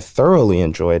enjoy it, I thoroughly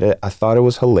enjoyed it. I thought it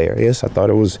was hilarious. I thought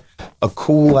it was a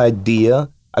cool idea.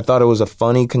 I thought it was a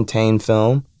funny, contained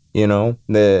film. It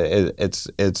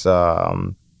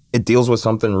deals with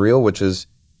something real, which is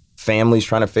families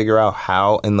trying to figure out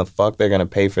how in the fuck they're going to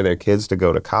pay for their kids to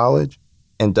go to college,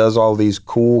 and does all these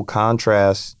cool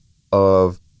contrasts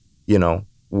of,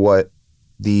 what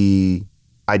the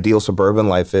ideal suburban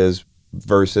life is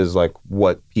versus like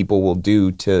what people will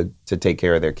do to take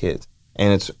care of their kids.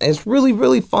 And it's really,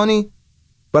 really funny.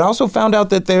 But I also found out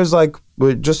that there's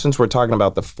just since we're talking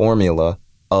about the formula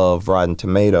of Rotten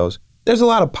Tomatoes, there's a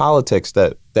lot of politics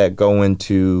that go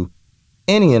into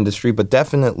any industry, but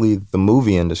definitely the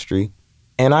movie industry.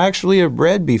 And I actually have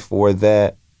read before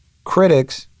that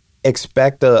critics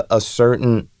expect a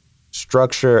certain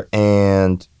structure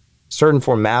and certain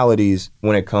formalities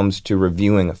when it comes to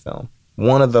reviewing a film.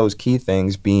 One of those key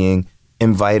things being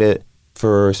invited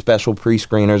for special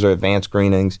pre-screeners or advanced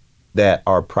screenings that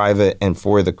are private and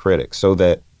for the critics, so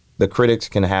that the critics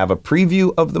can have a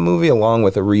preview of the movie along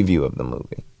with a review of the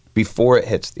movie before it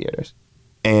hits theaters.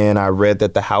 And I read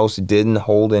that The House didn't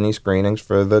hold any screenings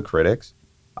for the critics,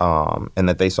 and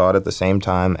that they saw it at the same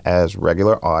time as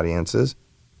regular audiences.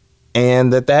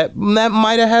 And that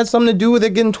might have had something to do with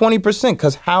it getting 20%,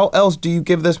 because how else do you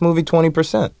give this movie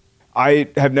 20%? I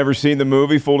have never seen the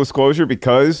movie, full disclosure,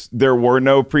 because there were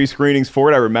no pre-screenings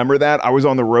for it. I remember that. I was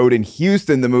on the road in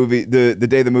Houston the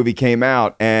day the movie came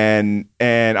out, and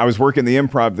I was working the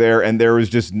Improv there, and there was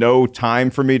just no time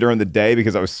for me during the day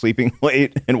because I was sleeping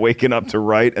late and waking up to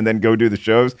write and then go do the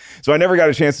shows. So I never got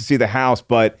a chance to see The House,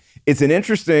 but it's an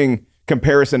interesting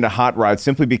comparison to Hot Rod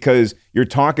simply because you're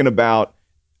talking about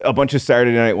a bunch of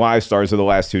Saturday Night Live stars of the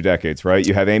last 2 decades, right?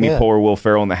 You have Amy Poehler, Will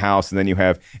Ferrell in The House, and then you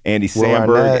have Andy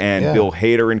Samberg and Bill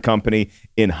Hader and company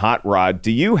in Hot Rod.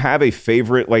 Do you have a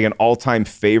favorite, like an all-time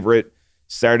favorite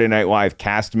Saturday Night Live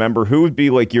cast member? Who would be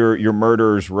like your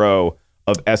murderer's row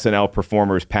of SNL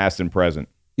performers, past and present?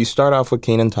 You start off with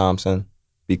Kenan Thompson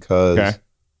because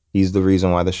he's the reason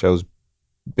why the show's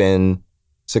been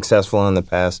successful in the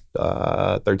past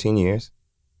 13 years.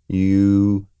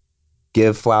 You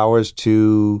give flowers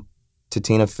to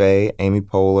Tina Fey, Amy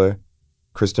Poehler,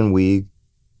 Kristen Wiig,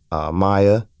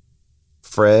 Maya,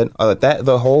 Fred.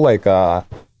 The whole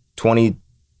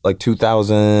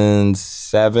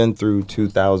 2007 through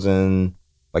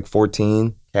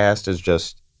 2014 cast is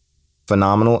just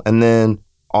phenomenal. And then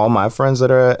all my friends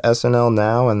that are at SNL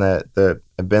now and that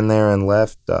have been there and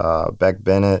left, Beck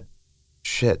Bennett,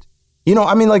 shit. You know,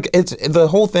 I mean, like, it's the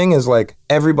whole thing is like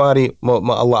everybody, a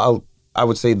lot, I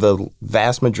would say the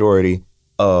vast majority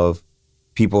of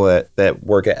people that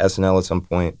work at SNL at some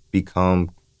point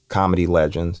become comedy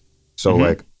legends. So,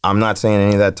 like, I'm not saying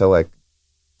any of that to, like,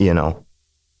 you know,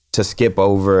 to skip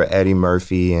over Eddie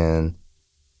Murphy and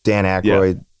Dan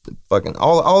Aykroyd. Yeah. Fucking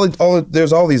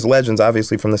there's all these legends,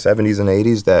 obviously, from the 70s and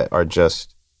 80s that are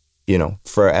just, you know,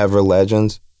 forever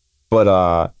legends.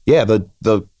 But, yeah,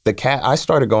 the cat, I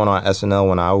started going on SNL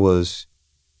when I was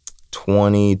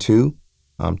 22.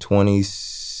 I'm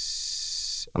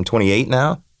 28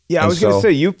 now. Yeah, I was going to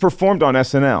say, you've performed on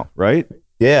SNL, right?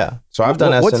 Yeah. So I've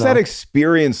done SNL. What's that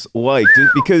experience like?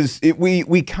 Because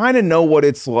we kind of know what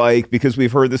it's like because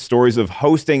we've heard the stories of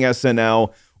hosting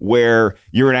SNL where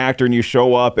you're an actor and you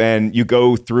show up and you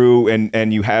go through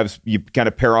and you kind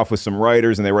of pair off with some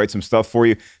writers and they write some stuff for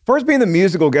you. First, being the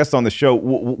musical guest on the show,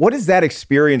 what is that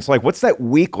experience like? What's that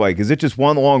week like? Is it just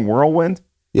one long whirlwind?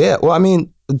 Yeah. Well, I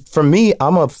mean, for me,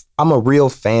 I'm a real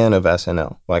fan of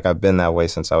SNL. Like, I've been that way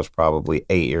since I was probably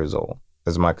 8 years old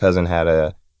because my cousin had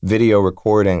a video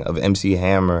recording of MC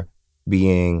Hammer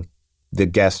being the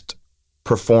guest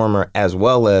performer as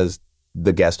well as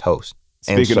the guest host.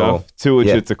 Speaking of, too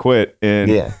legit to quit.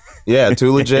 Yeah,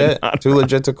 too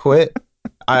legit to quit.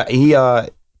 He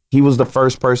was the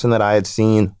first person that I had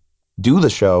seen do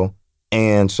the show,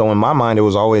 and so in my mind it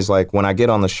was always like, when I get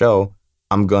on the show,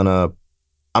 I'm gonna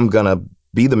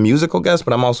be the musical guest,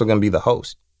 but I'm also gonna be the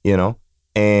host, you know.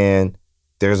 And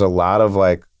there's a lot of,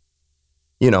 like,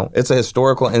 you know, it's a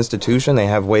historical institution. They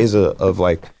have ways of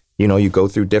like, you know, you go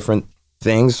through different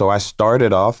things. So I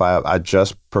started off, I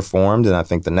just performed, and I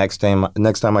think the next time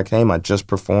I came, I just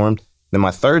performed. Then my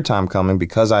third time coming,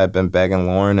 because I had been begging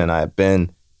Lauren and I had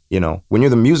been, you know, when you're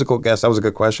the musical guest, that was a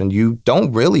good question. You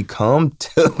don't really come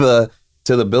to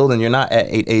the building. You're not at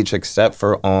 8H except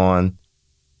for on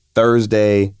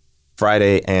Thursday,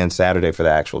 Friday, and Saturday for the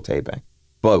actual taping.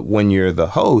 But when you're the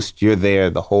host, you're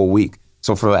there the whole week.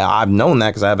 So I've known that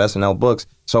because I have SNL books.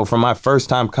 So for my first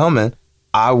time coming,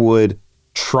 I would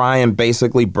try and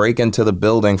basically break into the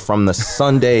building from the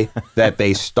Sunday that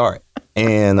they start.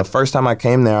 And the first time I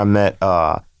came there, I met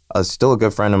still a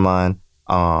good friend of mine,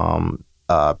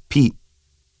 Pete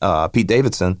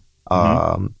Davidson.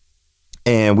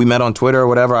 And we met on Twitter or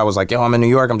whatever. I was like, yo, I'm in New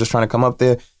York. I'm just trying to come up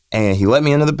there. And he let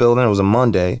me into the building. It was a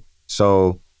Monday.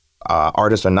 So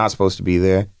artists are not supposed to be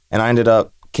there. And I ended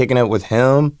up kicking it with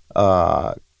him,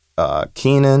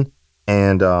 Keenan,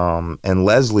 and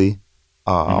Leslie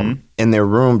in their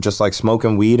room, just like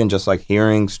smoking weed and just like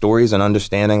hearing stories and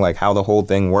understanding like how the whole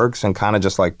thing works and kind of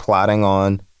just like plotting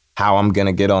on how I'm going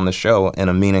to get on the show in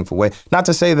a meaningful way. Not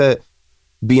to say that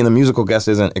being the musical guest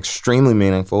isn't extremely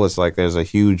meaningful. It's like there's a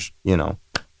huge, you know,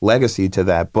 legacy to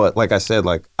that. But like I said,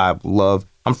 like I'm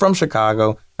from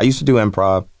Chicago. I used to do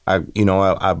improv.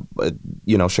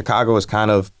 Chicago is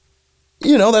kind of,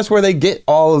 you know, that's where they get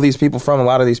all of these people from. A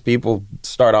lot of these people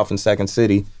start off in Second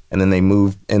City and then they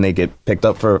move and they get picked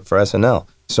up for SNL.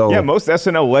 So yeah, most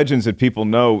SNL legends that people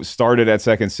know started at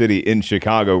Second City in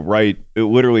Chicago,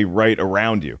 literally right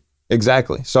around you.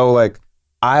 Exactly. So like,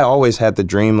 I always had the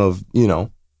dream of, you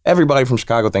know, everybody from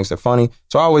Chicago thinks they're funny.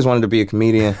 So I always wanted to be a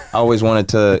comedian. I always wanted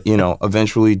to, you know,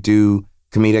 eventually do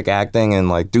comedic acting and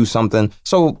like do something.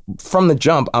 So from the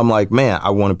jump, I'm like, man,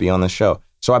 I want to be on the show.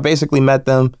 So I basically met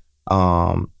them.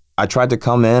 I tried to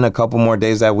come in a couple more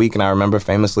days that week, and I remember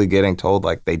famously getting told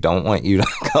like they don't want you to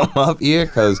come up here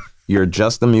because you're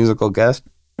just the musical guest.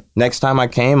 Next time I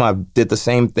came, I did the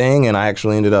same thing, and I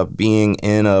actually ended up being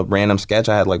in a random sketch.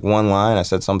 I had like one line. I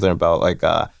said something about like,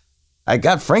 I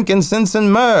got frankincense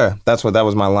and myrrh. That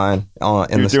was my line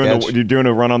in the sketch. You're doing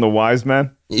a run on the wise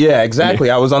men? Yeah, exactly.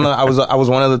 I was one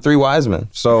of the three wise men.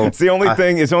 So it's the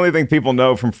only thing people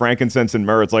know from frankincense and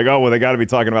myrrh. It's like, oh well, they got to be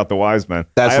talking about the wise men.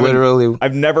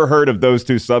 I've never heard of those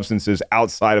two substances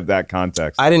outside of that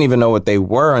context. I didn't even know what they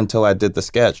were until I did the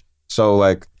sketch. So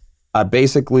like, I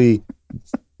basically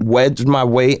wedged my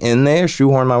way in there,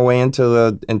 shoehorned my way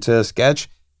into a sketch,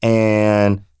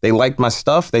 and they liked my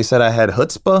stuff. They said I had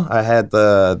chutzpah. I had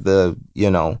the you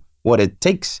know what it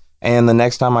takes. And the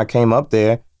next time I came up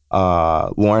there,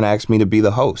 Lauren asked me to be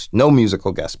the host. No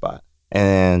musical guest spot.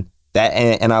 And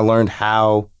I learned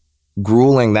how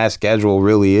grueling that schedule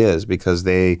really is because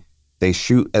they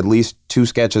shoot at least 2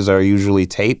 sketches are usually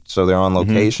taped, so they're on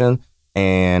location,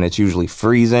 and it's usually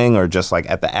freezing or just like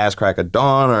at the ass crack of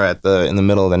dawn or in the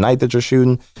middle of the night that you're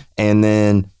shooting. And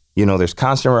then, you know, there's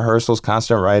constant rehearsals,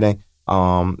 constant writing.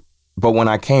 But when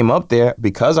I came up there,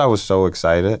 because I was so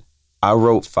excited, I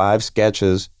wrote 5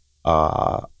 sketches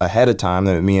ahead of time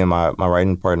that me and my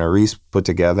writing partner Reese put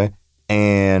together,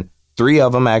 and 3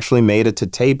 of them actually made it to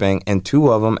taping, and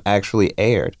 2 of them actually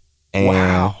aired. And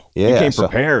wow! Yeah, you came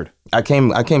prepared. I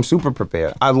came super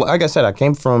prepared. Like I said,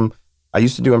 I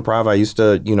used to do improv. I used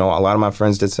to, a lot of my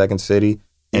friends did Second City,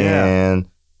 and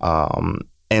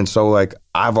so like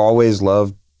I've always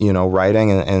loved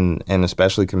writing and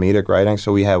especially comedic writing.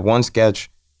 So we had one sketch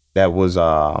that was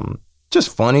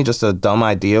just funny, just a dumb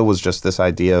idea. Was just this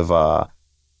idea of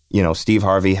Steve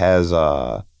Harvey has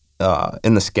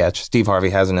in the sketch, Steve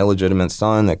Harvey has an illegitimate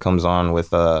son that comes on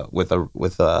with a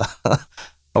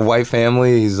white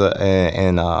family. He's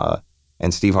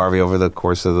and Steve Harvey over the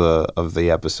course of the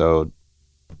episode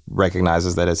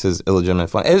recognizes that it's his illegitimate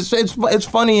son. It's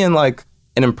funny in like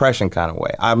an impression kind of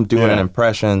way. I'm doing an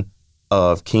impression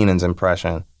of Keenan's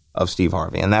impression of Steve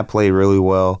Harvey, and that played really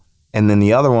well. And then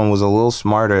the other one was a little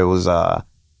smarter. It was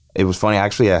funny.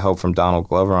 Actually, I had help from Donald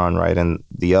Glover on, right? And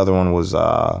the other one was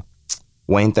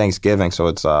Wayne Thanksgiving. So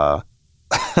it's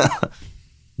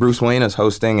Bruce Wayne is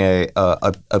hosting a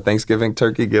Thanksgiving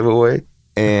turkey giveaway,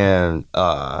 and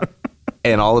all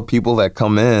the people that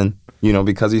come in,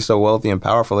 because he's so wealthy and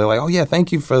powerful, they're like, "Oh yeah,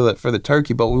 thank you for the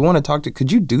turkey, but we want to talk to.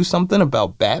 Could you do something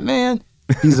about Batman?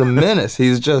 He's a menace.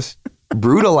 He's just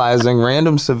brutalizing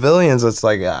random civilians. It's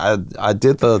like I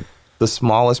did the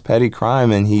smallest petty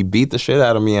crime, and he beat the shit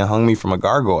out of me and hung me from a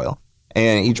gargoyle.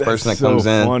 And each person that comes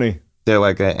in, funny. They're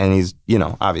like, and he's,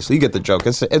 obviously you get the joke.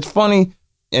 It's funny,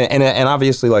 and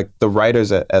obviously like the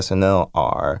writers at SNL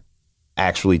are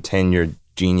actually tenured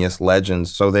genius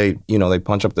legends, so they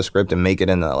punch up the script and make it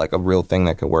into like a real thing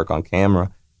that could work on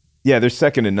camera. Yeah, they're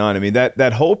second to none. I mean,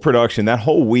 that whole production, that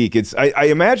whole week, I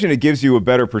imagine it gives you a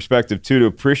better perspective, too, to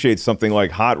appreciate something like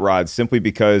Hot Rod, simply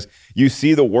because you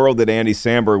see the world that Andy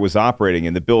Samberg was operating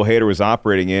in, that Bill Hader was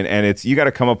operating in, and you got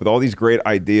to come up with all these great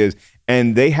ideas,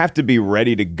 and they have to be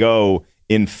ready to go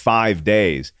in 5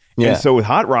 days. Yeah. And so with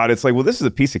Hot Rod, it's like, well, this is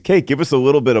a piece of cake. Give us a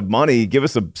little bit of money, give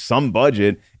us some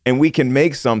budget, and we can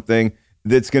make something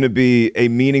that's going to be a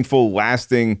meaningful,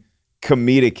 lasting,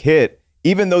 comedic hit.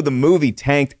 Even though the movie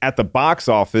tanked at the box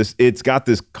office, it's got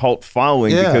this cult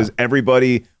following because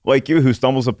everybody like you who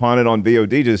stumbles upon it on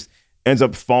VOD just ends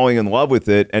up falling in love with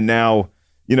it. And now,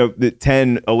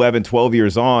 10, 11, 12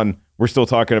 years on, we're still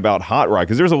talking about Hot Rod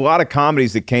because there's a lot of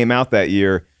comedies that came out that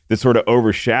year that sort of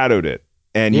overshadowed it.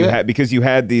 And you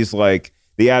had these like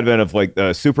the advent of like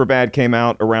Superbad came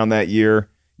out around that year.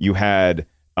 You had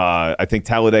I think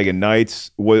Talladega Nights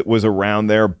was around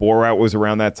there. Borat was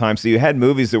around that time. So you had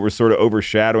movies that were sort of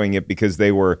overshadowing it because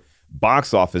they were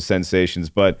box office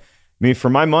sensations. But I mean, for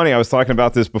my money, I was talking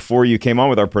about this before you came on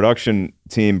with our production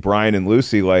team, Brian and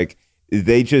Lucy. Like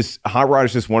Hot Rod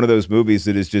is just one of those movies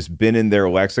that has just been in their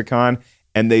lexicon,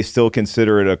 and they still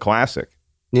consider it a classic.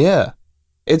 Yeah,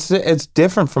 it's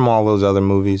different from all those other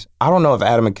movies. I don't know if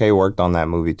Adam McKay worked on that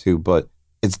movie too, but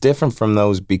it's different from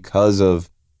those because of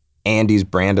Andy's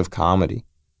brand of comedy.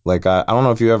 Like I don't know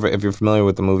if you're familiar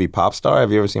with the movie Pop Star.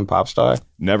 Have you ever seen Pop Star?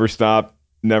 Never Stop,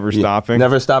 Never Stopping.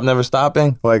 Never Stop, Never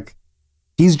Stopping. Like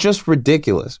he's just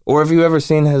ridiculous. Or have you ever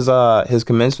seen his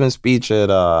commencement speech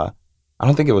at I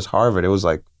don't think it was Harvard. It was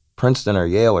like Princeton or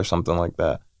Yale or something like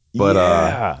that. But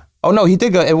oh no, he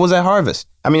did go. It was at Harvard.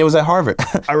 It was at Harvard.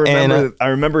 I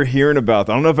remember hearing about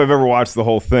that. I don't know if I've ever watched the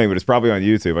whole thing, but it's probably on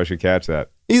YouTube. I should catch that.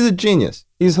 He's a genius.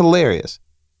 He's hilarious.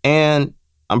 And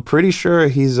I'm pretty sure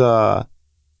that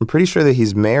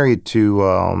he's married to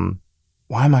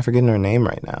why am I forgetting her name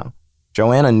right now?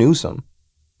 Joanna Newsom,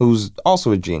 who's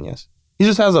also a genius. He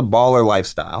just has a baller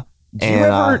lifestyle.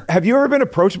 Have you ever been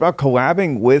approached about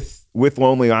collabing with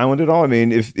Lonely Island at all? I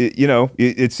mean, if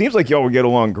it seems like y'all would get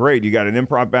along great. You got an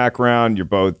improv background. You're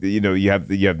both, you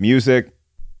have music.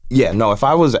 Yeah, no. If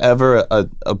I was ever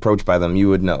approached by them, you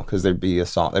would know because there'd be a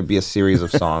series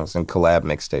of songs and collab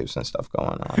mixtapes and stuff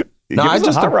going on. No, I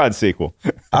just a Hot Rod sequel.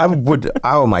 I would.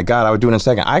 Oh my God, I would do it in a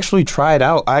second. I actually tried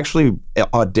out. I actually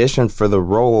auditioned for the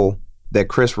role that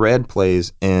Chris Redd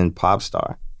plays in Pop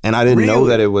Star, and I didn't know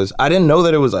that it was. I didn't know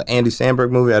that it was an Andy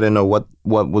Samberg movie. I didn't know what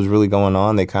was really going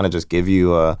on. They kind of just give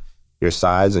you your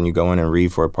sides, and you go in and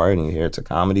read for a part, and you hear it's a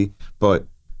comedy. But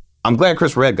I'm glad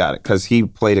Chris Redd got it because he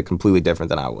played it completely different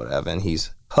than I would have, and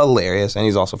he's hilarious, and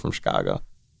he's also from Chicago.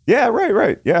 Yeah,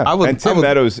 right. Yeah. Tim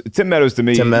Meadows to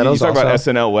me, you talk about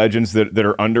SNL legends that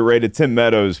are underrated. Tim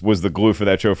Meadows was the glue for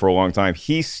that show for a long time.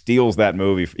 He steals that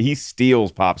movie. He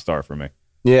steals Pop Star for me.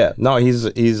 Yeah, no, he does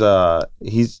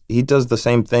the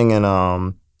same thing in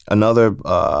another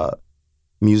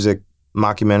music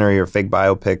mockumentary or fake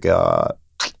biopic,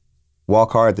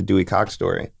 Walk Hard, the Dewey Cox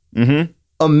story. Mm-hmm.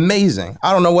 amazing.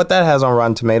 I don't know what that has on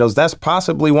Rotten Tomatoes. That's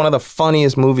possibly one of the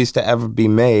funniest movies to ever be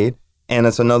made. And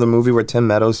it's another movie where Tim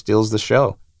Meadows steals the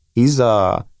show.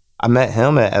 I met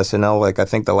him at SNL, like I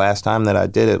think the last time that I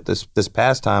did it, this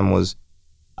past time was,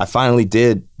 I finally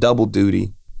did Double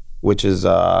Duty, which is,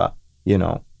 there's,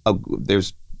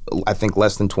 I think,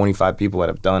 less than 25 people that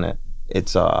have done it.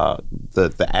 It's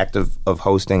the act of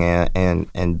hosting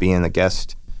and being a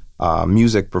guest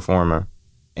music performer.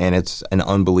 And it's an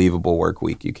unbelievable work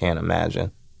week. You can't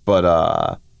imagine.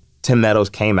 But Tim Meadows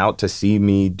came out to see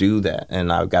me do that.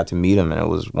 And I got to meet him, and it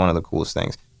was one of the coolest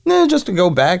things. And then just to go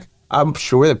back, I'm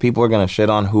sure that people are going to shit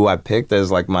on who I picked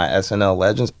as like my SNL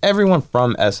legends. Everyone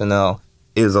from SNL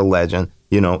is a legend.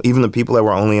 You know, even the people that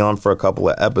were only on for a couple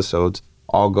of episodes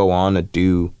all go on to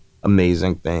do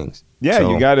amazing things. Yeah,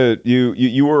 so,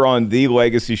 you were on the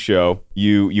Legacy show.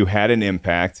 You had an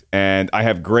impact, and I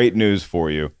have great news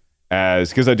for you.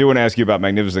 Because I do want to ask you about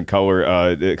Magnificent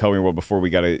Coloring World before we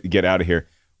got to get out of here.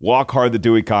 Walk Hard, the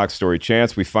Dewey Cox story.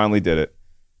 Chance, we finally did it.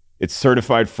 It's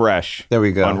certified fresh. There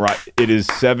we go. It is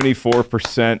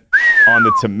 74% on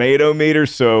the tomato meter,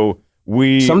 so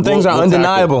some things are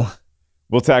undeniable.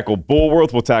 We'll tackle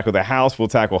Bullworth, we'll tackle The House, we'll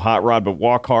tackle Hot Rod, but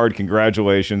Walk Hard,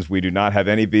 congratulations. We do not have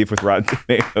any beef with Rotten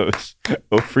Tomatoes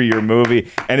over your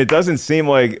movie. And it doesn't seem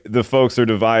like the folks are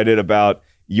divided about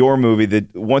your movie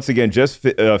that, once again, just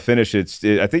finished.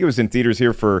 I think it was in theaters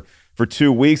here for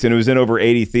 2 weeks, and it was in over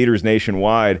 80 theaters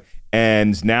nationwide.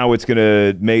 And now it's going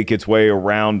to make its way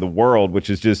around the world, which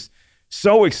is just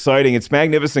so exciting. It's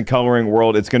Magnificent Coloring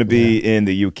World. It's going to be in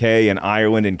the UK and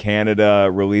Ireland and Canada,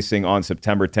 releasing on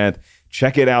September 10th.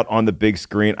 Check it out on the big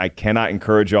screen. I cannot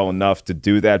encourage y'all enough to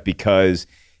do that, because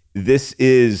this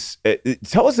is...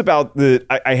 tell us about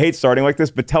I hate starting like this,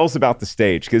 but tell us about the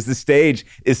stage, because the stage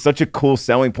is such a cool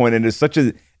selling point, and it's such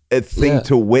a thing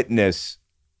to witness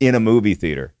in a movie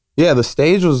theater. Yeah, the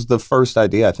stage was the first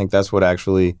idea. I think that's what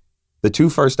actually... The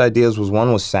two first ideas was,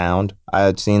 one was sound. I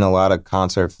had seen a lot of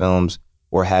concert films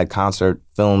or had concert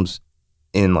films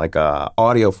in like a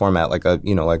audio format, like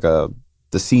the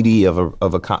CD of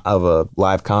a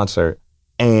live concert.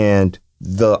 And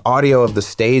the audio of the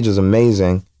stage is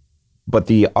amazing, but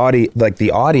the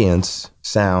audience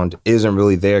sound isn't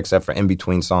really there except for in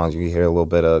between songs. You hear a little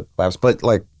bit of claps, but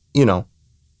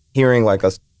hearing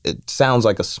it sounds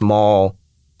like a small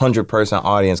 100-person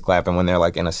audience clapping when they're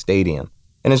like in a stadium.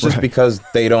 And it's just because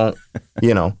they don't,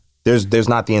 there's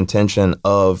not the intention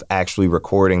of actually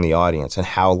recording the audience and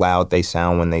how loud they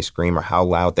sound when they scream, or how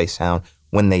loud they sound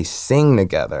when they sing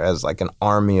together as like an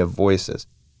army of voices.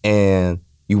 And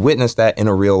you witness that in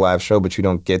a real live show, but you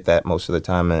don't get that most of the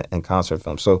time in concert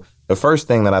films. So the first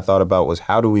thing that I thought about was,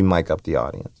 how do we mic up the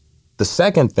audience? The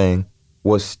second thing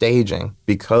was staging,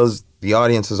 because the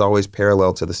audience is always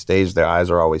parallel to the stage. Their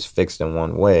eyes are always fixed in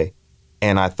one way.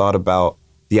 And I thought about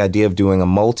the idea of doing a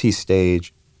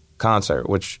multi-stage concert,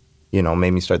 which,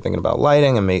 made me start thinking about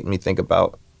lighting, and made me think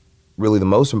about, really the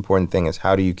most important thing is,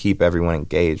 how do you keep everyone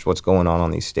engaged? What's going on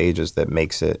these stages that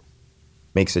makes it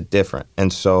different?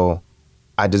 And so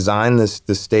I designed this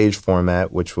stage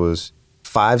format, which was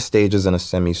 5 stages in a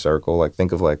semicircle, like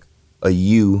think of like a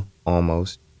U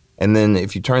almost. And then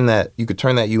if you could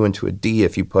turn that U into a D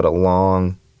if you put a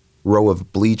long row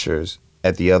of bleachers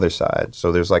at the other side.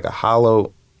 So there's like a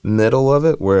hollow middle of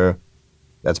it where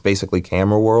that's basically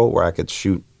camera world, where I could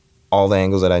shoot all the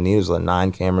angles that I need. It was a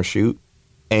 9-camera shoot.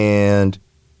 And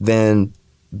then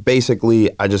basically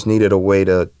I just needed a way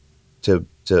to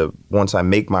once I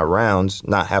make my rounds,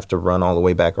 not have to run all the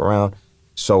way back around.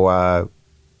 So I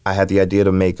had the idea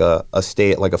to make a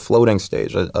stage, like a floating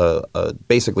stage,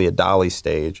 basically a dolly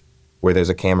stage where there's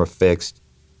a camera fixed,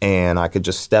 and I could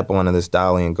just step onto this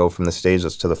dolly and go from the stage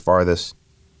that's to the farthest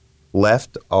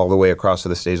left all the way across to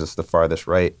the stage that's the farthest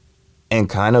right, and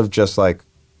kind of just like,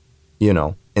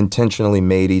 intentionally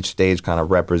made each stage kind of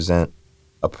represent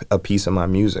a piece of my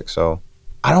music. So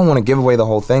I don't want to give away the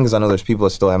whole thing, because I know there's people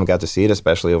that still haven't got to see it,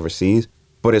 especially overseas,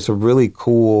 but it's a really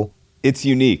cool... It's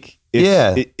unique.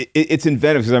 It's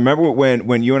inventive, because I remember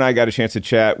when you and I got a chance to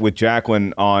chat with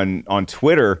Jacqueline on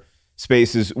Twitter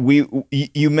Spaces,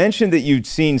 you mentioned that you'd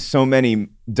seen so many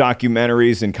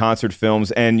documentaries and concert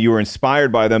films, and you were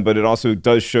inspired by them, but it also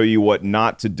does show you what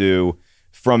not to do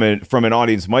from an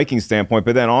audience miking standpoint.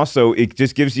 But then also it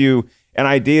just gives you an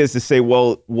idea to say,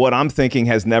 well, what I'm thinking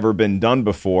has never been done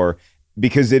before,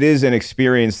 because it is an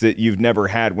experience that you've never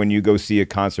had when you go see a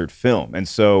concert film. And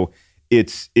so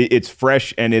it's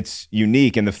fresh and it's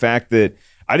unique. And the fact that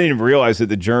I didn't even realize that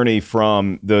the journey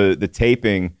from the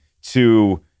taping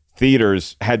to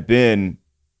theaters had been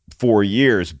 4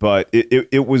 years, but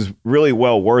it was really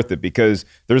well worth it because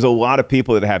there's a lot of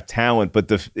people that have talent,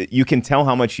 but you can tell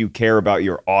how much you care about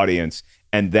your audience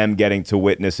and them getting to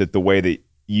witness it the way that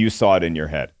you saw it in your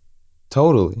head.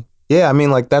 Totally. Yeah, I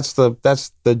mean, like that's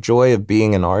the joy of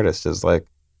being an artist is like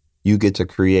you get to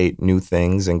create new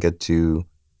things and get to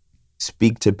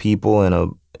speak to people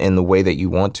in the way that you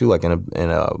want to, like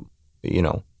in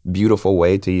a beautiful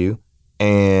way to you.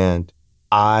 And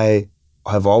I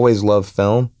have always loved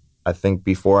film. I think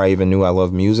before I even knew I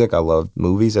loved music, I loved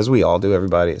movies, as we all do,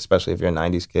 everybody, especially if you're a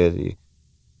 90s kid, you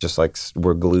just like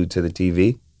we're glued to the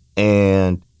TV.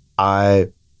 And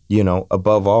I,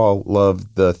 above all,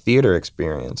 loved the theater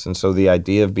experience. And so the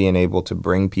idea of being able to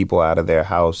bring people out of their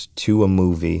house to a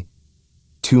movie,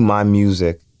 to my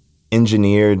music,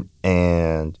 engineered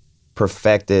and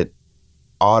perfected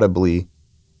audibly,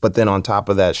 but then on top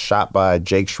of that, shot by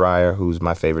Jake Schreier, who's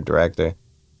my favorite director.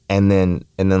 And then,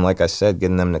 like I said,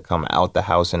 getting them to come out the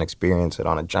house and experience it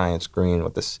on a giant screen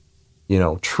with this,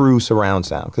 true surround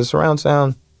sound. Because surround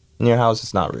sound in your house,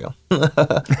 it's not real.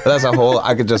 That's a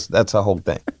whole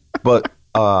thing. But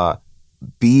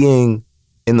being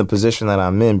in the position that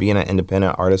I'm in, being an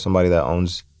independent artist, somebody that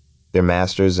owns their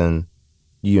masters and,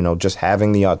 just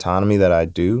having the autonomy that I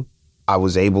do, I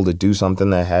was able to do something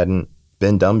that hadn't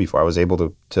been done before. I was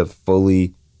able to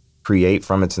fully create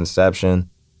from its inception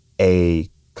a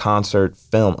concert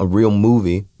film, a real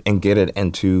movie, and get it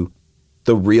into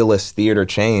the realest theater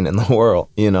chain in the world,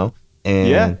 And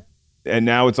yeah. And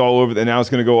now it's all over. And now it's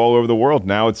going to go all over the world.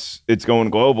 Now it's going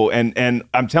global. And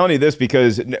I'm telling you this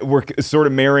because we're sort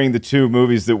of marrying the two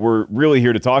movies that we're really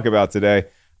here to talk about today.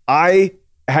 I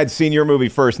had seen your movie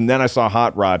first, and then I saw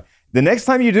Hot Rod. The next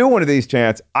time you do one of these,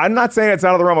 Chance, I'm not saying it's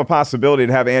out of the realm of possibility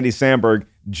to have Andy Samberg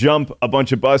jump a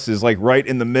bunch of buses like right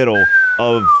in the middle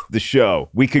of the show.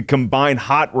 We could combine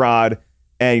Hot Rod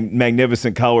and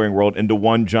Magnificent Coloring World into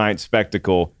one giant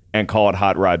spectacle and call it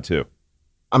Hot Rod 2.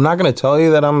 I'm not going to tell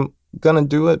you that I'm going to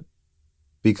do it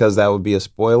because that would be a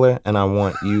spoiler, and I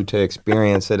want you to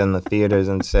experience it in the theaters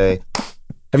and say,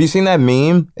 have you seen that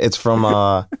meme? It's from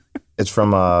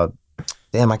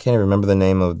damn, I can't even remember the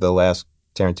name of the last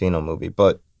Tarantino movie,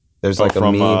 but there's like a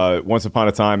meme. Once Upon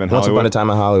a Time in Hollywood. Once Upon a Time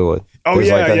in Hollywood. Oh, there's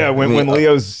yeah. When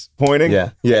Leo's pointing.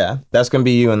 Yeah. That's going to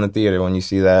be you in the theater when you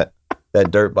see that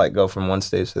dirt bike go from one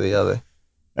stage to the other.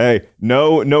 Hey,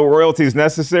 no royalties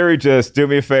necessary. Just do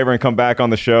me a favor and come back on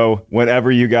the show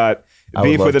whenever you got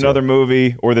beef with another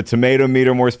movie or the tomato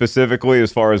meter more specifically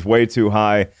as far as way too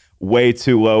high, way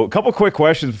too low. A couple quick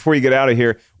questions before you get out of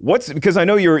here. Because I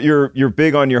know you're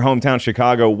big on your hometown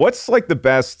Chicago. What's like the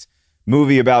best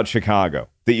movie about Chicago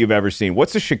that you've ever seen?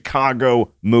 What's a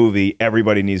Chicago movie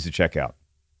everybody needs to check out?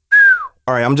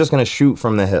 All right, I'm just going to shoot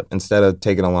from the hip instead of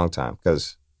taking a long time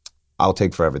because I'll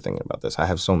take forever thinking about this. I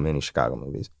have so many Chicago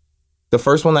movies. The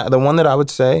first one, the one that I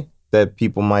would say that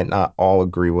people might not all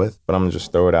agree with, but I'm going to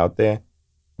just throw it out there,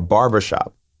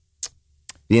 Barbershop.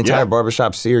 The entire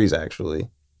Barbershop series, actually.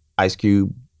 Ice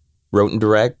Cube wrote and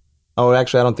directed. Oh,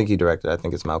 actually, I don't think he directed. I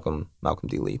think it's Malcolm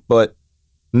D. Lee. But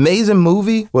amazing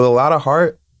movie with a lot of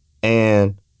heart,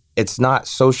 and it's not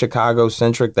so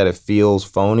Chicago-centric that it feels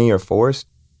phony or forced.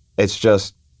 It's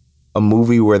just a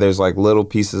movie where there's like little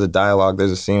pieces of dialogue.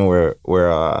 There's a scene where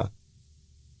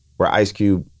Ice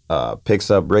Cube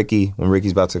picks up Ricky when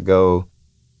Ricky's about to go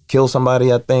kill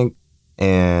somebody, I think,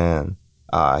 and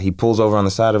he pulls over on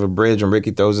the side of a bridge, and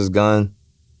Ricky throws his gun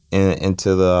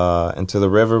into the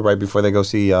river right before they go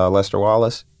see Lester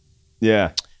Wallace.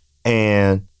 Yeah,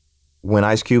 and when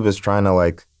Ice Cube is trying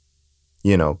to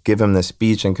give him the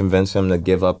speech and convince him to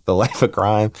give up the life of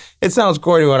crime. It sounds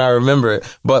corny when I remember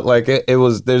it, but it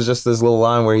was, there's just this little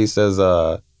line where he says,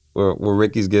 where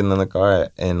Ricky's getting in the car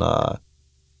and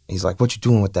he's like, what you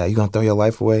doing with that? You gonna throw your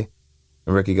life away?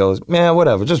 And Ricky goes, man,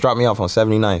 whatever, just drop me off on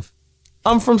 79th.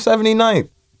 I'm from 79th.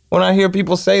 When I hear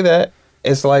people say that,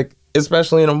 it's like,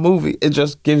 especially in a movie, it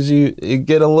just gives you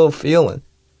get a little feeling.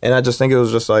 And I just think it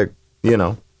was just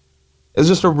it's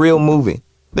just a real movie.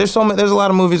 There's a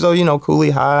lot of movies though, Cooley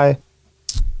High.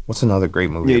 What's another great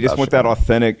movie? Yeah, you just want that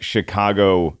authentic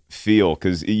Chicago feel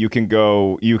because you can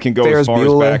go Ferris as far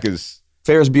Bueller, as back as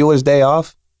Ferris Bueller's Day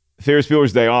Off. Ferris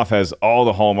Bueller's Day Off has all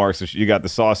the hallmarks. You got the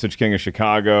Sausage King of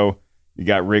Chicago. You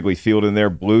got Wrigley Field in there,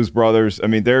 Blues Brothers. I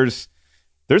mean, there's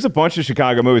a bunch of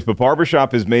Chicago movies, but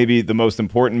Barbershop is maybe the most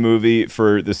important movie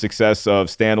for the success of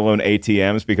standalone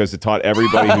ATMs because it taught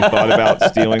everybody who thought about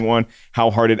stealing one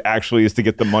how hard it actually is to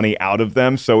get the money out of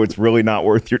them. So it's really not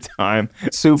worth your time.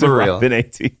 Super real. An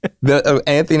ATM.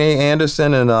 Anthony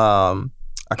Anderson and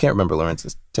I can't remember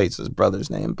Lawrence Tate's brother's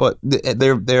name, but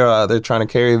they're trying to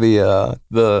carry the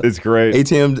it's great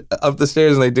ATM up the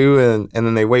stairs, and they do, and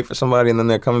then they wait for somebody, and then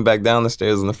they're coming back down the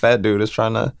stairs, and the fat dude is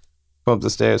trying to come up the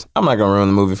stairs. I'm not gonna ruin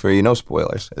the movie for you. No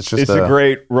spoilers. It's a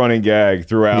great running gag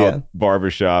throughout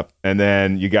Barbershop, and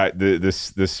then you got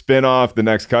the spin-off, the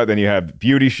next cut. Then you have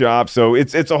Beauty Shop. So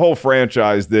it's a whole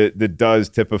franchise that does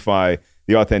typify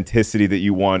the authenticity that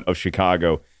you want of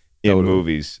Chicago in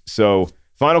movies. So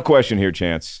final question here,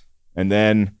 Chance, and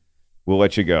then we'll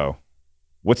let you go.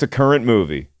 What's a current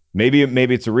movie? Maybe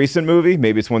it's a recent movie.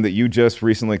 Maybe it's one that you just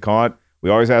recently caught. We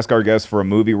always ask our guests for a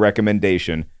movie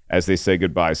recommendation as they say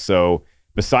goodbye. So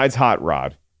besides Hot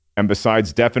Rod and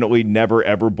besides definitely Never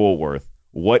Ever Bullworth,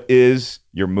 what is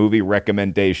your movie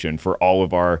recommendation for all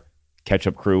of our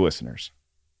Ketchup Crew listeners?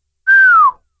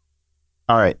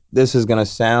 All right. This is going to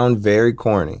sound very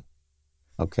corny.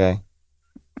 Okay.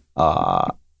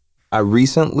 I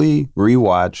recently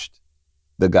rewatched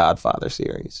the Godfather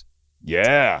series.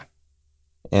 Yeah.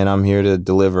 And I'm here to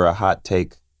deliver a hot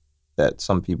take that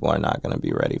some people are not going to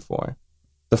be ready for.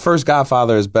 The first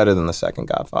Godfather is better than the second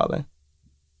Godfather.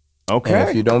 Okay. And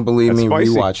if you don't believe me,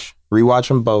 rewatch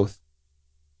them both.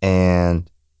 And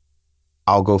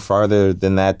I'll go farther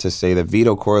than that to say that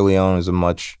Vito Corleone is a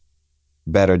much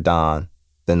better Don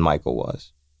than Michael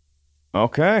was.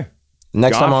 Okay.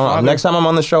 Next time I'm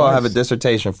on the show, I'll have a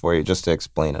dissertation for you just to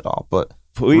explain it all. But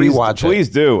rewatch it. Please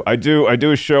do. I do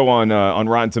a show on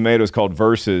Rotten Tomatoes called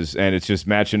Versus, and it's just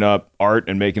matching up art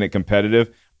and making it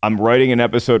competitive. I'm writing an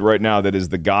episode right now that is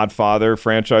the Godfather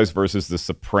franchise versus the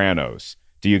Sopranos.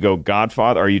 Do you go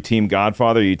Godfather? Are you team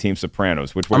Godfather? Or are you team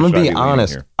Sopranos? Which way I'm should gonna I be be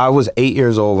honest. here? I was 8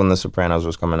 years old when the Sopranos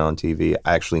was coming on TV.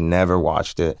 I actually never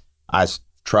watched it. I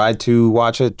tried to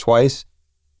watch it twice.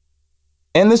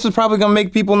 And this is probably going to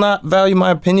make people not value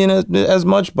my opinion as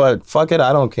much, but fuck it,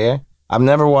 I don't care. I've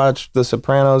never watched The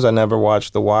Sopranos, I never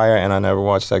watched The Wire, and I never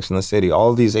watched Sex and the City. All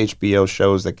of these HBO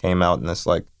shows that came out in this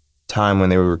like time when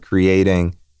they were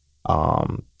creating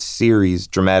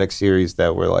dramatic series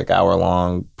that were like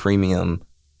hour-long premium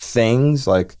things.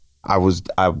 Like I was,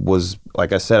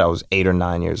 like I said, I was 8 or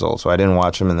 9 years old, so I didn't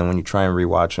watch them. And then when you try and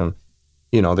rewatch them,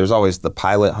 you know, there's always the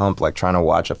pilot hump, like trying to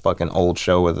watch a fucking old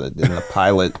show and the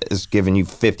pilot is giving you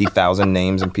 50,000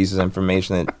 names and pieces of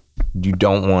information that you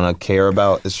don't want to care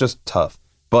about. It's just tough.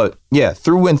 But yeah,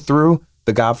 through and through,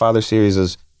 the Godfather series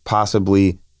is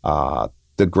possibly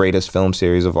the greatest film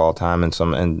series of all time, and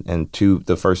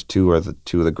the first two are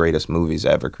two of the greatest movies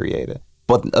ever created.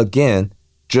 But again,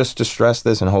 just to stress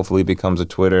this, and hopefully it becomes a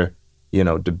Twitter,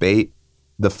 debate,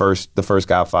 the first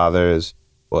Godfather is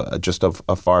just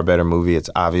a far better movie. It's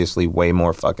obviously way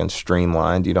more fucking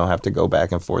streamlined. You don't have to go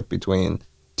back and forth between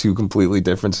two completely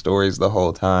different stories the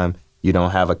whole time. You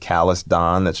don't have a callous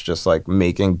Don that's just like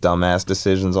making dumbass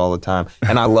decisions all the time.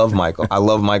 And I love Michael. I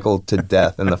love Michael to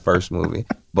death in the first movie.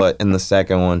 But in the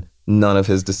second one, none of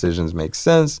his decisions make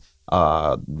sense.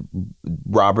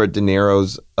 Robert De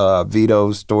Niro's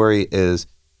Vito story is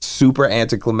super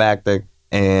anticlimactic,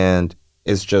 and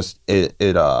it's just it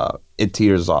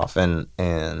teeters off,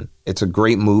 and it's a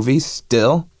great movie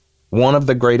still, one of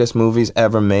the greatest movies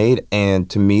ever made, and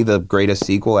to me the greatest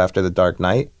sequel after The Dark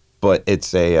Knight. But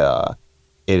it's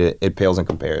it pales in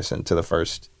comparison to the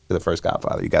first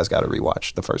Godfather. You guys got to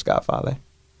rewatch the first Godfather.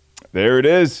 There it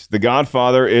is, The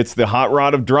Godfather. It's the hot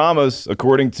rod of dramas,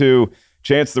 according to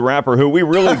Chance the Rapper, who we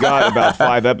really got about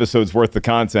 5 episodes worth of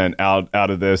content out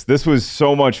of this. This was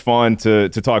so much fun to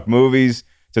talk movies,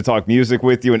 to talk music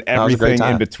with you, and everything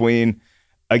in between.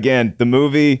 Again, the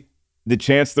movie, the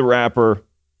Chance the Rapper,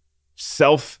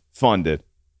 self-funded,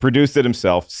 produced it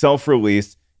himself,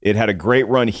 self-released. It had a great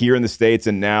run here in the States,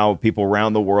 and now people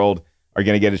around the world are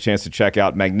going to get a chance to check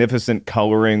out Magnificent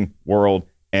Coloring World,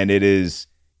 and it is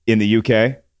in the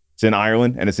UK, it's in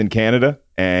Ireland, and it's in Canada,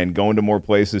 and going to more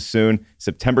places soon.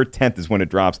 September 10th is when it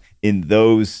drops in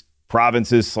those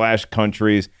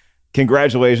provinces/countries.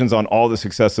 Congratulations on all the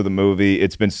success of the movie.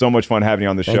 It's been so much fun having you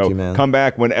on the show. Thank you, man. Come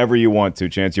back whenever you want to,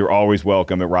 Chance. You're always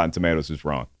welcome at Rotten Tomatoes is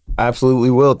Wrong. Absolutely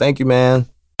will. Thank you, man.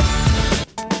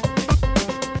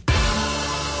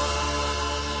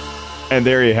 And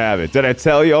there you have it. Did I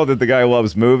tell y'all that the guy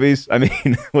loves movies? I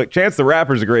mean, look, Chance the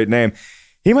Rapper's a great name.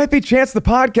 He might be Chance the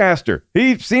Podcaster.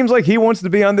 He seems like he wants to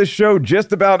be on this show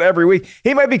just about every week.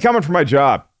 He might be coming for my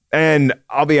job. And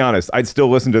I'll be honest, I'd still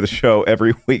listen to the show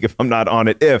every week if I'm not on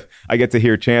it, if I get to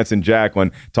hear Chance and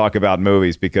Jacqueline talk about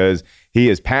movies, because he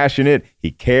is passionate,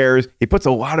 he cares, he puts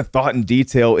a lot of thought and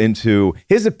detail into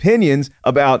his opinions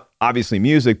about obviously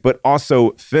music, but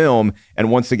also film.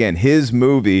 And once again, his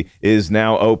movie is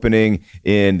now opening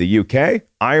in the UK,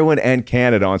 Ireland, and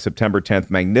Canada on September 10th.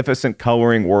 Magnificent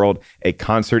Coloring World, a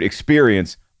concert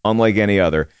experience unlike any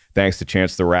other. Thanks to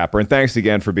Chance the Rapper. And thanks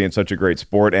again for being such a great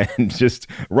sport and just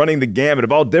running the gamut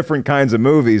of all different kinds of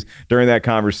movies during that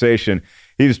conversation.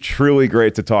 He was truly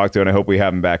great to talk to, and I hope we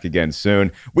have him back again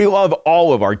soon. We love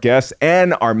all of our guests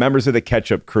and our members of the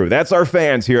Ketchup Crew. That's our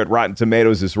fans here at Rotten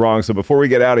Tomatoes is Wrong. So before we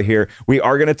get out of here, we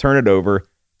are going to turn it over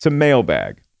to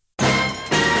Mailbag.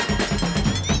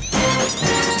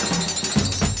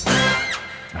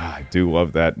 I do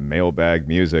love that mailbag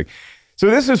music. So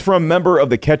this is from member of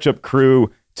the Ketchup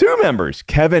Crew, 2 members,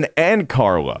 Kevin and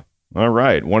Carla. All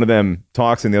right. One of them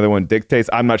talks and the other one dictates.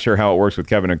 I'm not sure how it works with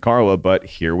Kevin and Carla, but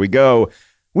here we go.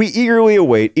 We eagerly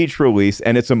await each release,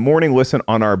 and it's a morning listen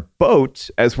on our boat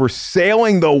as we're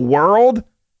sailing the world.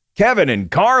 Kevin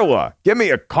and Carla, give me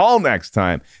a call next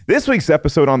time. This week's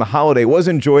episode on the holiday was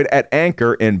enjoyed at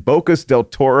Anchor in Bocas del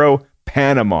Toro,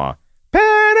 Panama.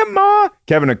 Panama!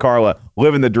 Kevin and Carla,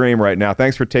 living the dream right now.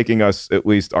 Thanks for taking us, at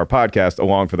least our podcast,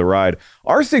 along for the ride.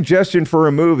 Our suggestion for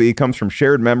a movie comes from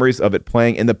shared memories of it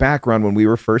playing in the background when we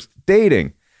were first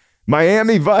dating.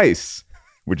 Miami Vice,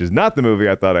 which is not the movie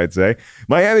I thought I'd say.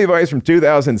 Miami Vice from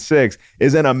 2006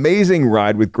 is an amazing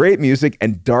ride with great music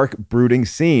and dark, brooding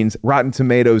scenes. Rotten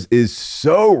Tomatoes is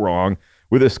so wrong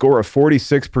with a score of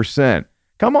 46%.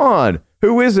 Come on,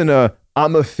 who isn't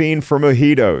I'm a fiend for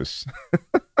mojitos?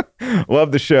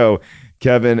 Love the show,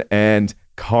 Kevin and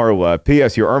Carla.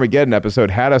 P.S. Your Armageddon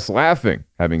episode had us laughing,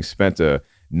 having spent a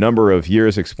number of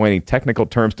years explaining technical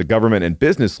terms to government and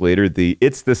business leader. The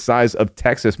 "It's the size of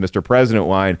Texas, Mr. President"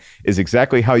 line is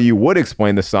exactly how you would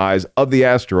explain the size of the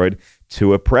asteroid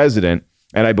to a president.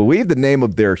 And I believe the name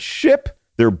of their ship,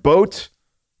 their boat,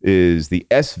 is the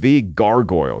SV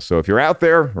Gargoyle. So if you're out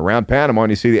there around Panama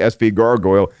and you see the SV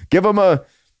Gargoyle, give them a,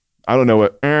 I don't know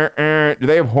what, do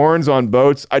they have horns on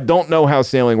boats? I don't know how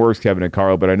sailing works, Kevin and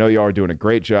Carl, but I know you are doing a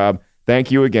great job.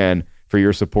 Thank you again for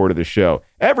your support of the show.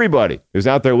 Everybody who's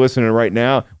out there listening right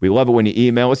now, we love it when you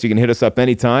email us. You can hit us up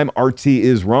anytime.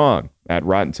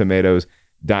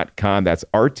 RTisWrong@RottenTomatoes.com. That's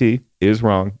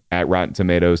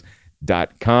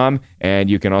RTisWrong@RottenTomatoes.com. And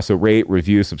you can also rate,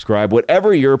 review, subscribe,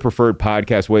 whatever your preferred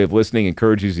podcast way of listening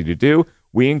encourages you to do.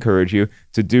 We encourage you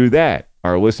to do that.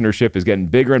 Our listenership is getting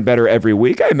bigger and better every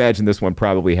week. I imagine this one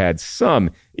probably had some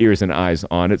ears and eyes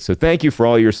on it. So thank you for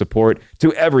all your support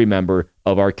to every member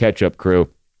of our Ketchup Crew.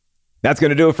 That's going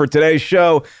to do it for today's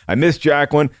show. I miss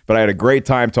Jacqueline, but I had a great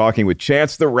time talking with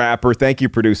Chance the Rapper. Thank you,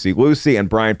 Producer Lucy and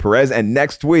Brian Perez. And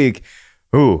next week,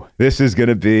 this is going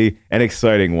to be an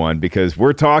exciting one because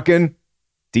we're talking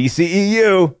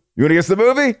DCEU. You want to guess the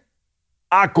movie?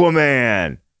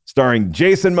 Aquaman, starring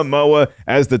Jason Momoa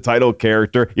as the title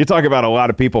character. You talk about a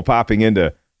lot of people popping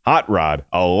into Hot Rod.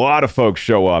 A lot of folks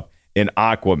show up in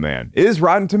Aquaman. Is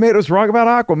Rotten Tomatoes wrong about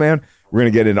Aquaman? We're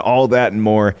going to get into all that and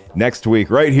more next week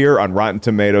right here on Rotten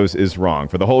Tomatoes is Wrong.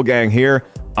 For the whole gang here,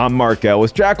 I'm Mark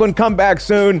Ellis. Jacqueline, come back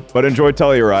soon, but enjoy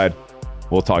Telluride.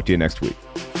 We'll talk to you next week.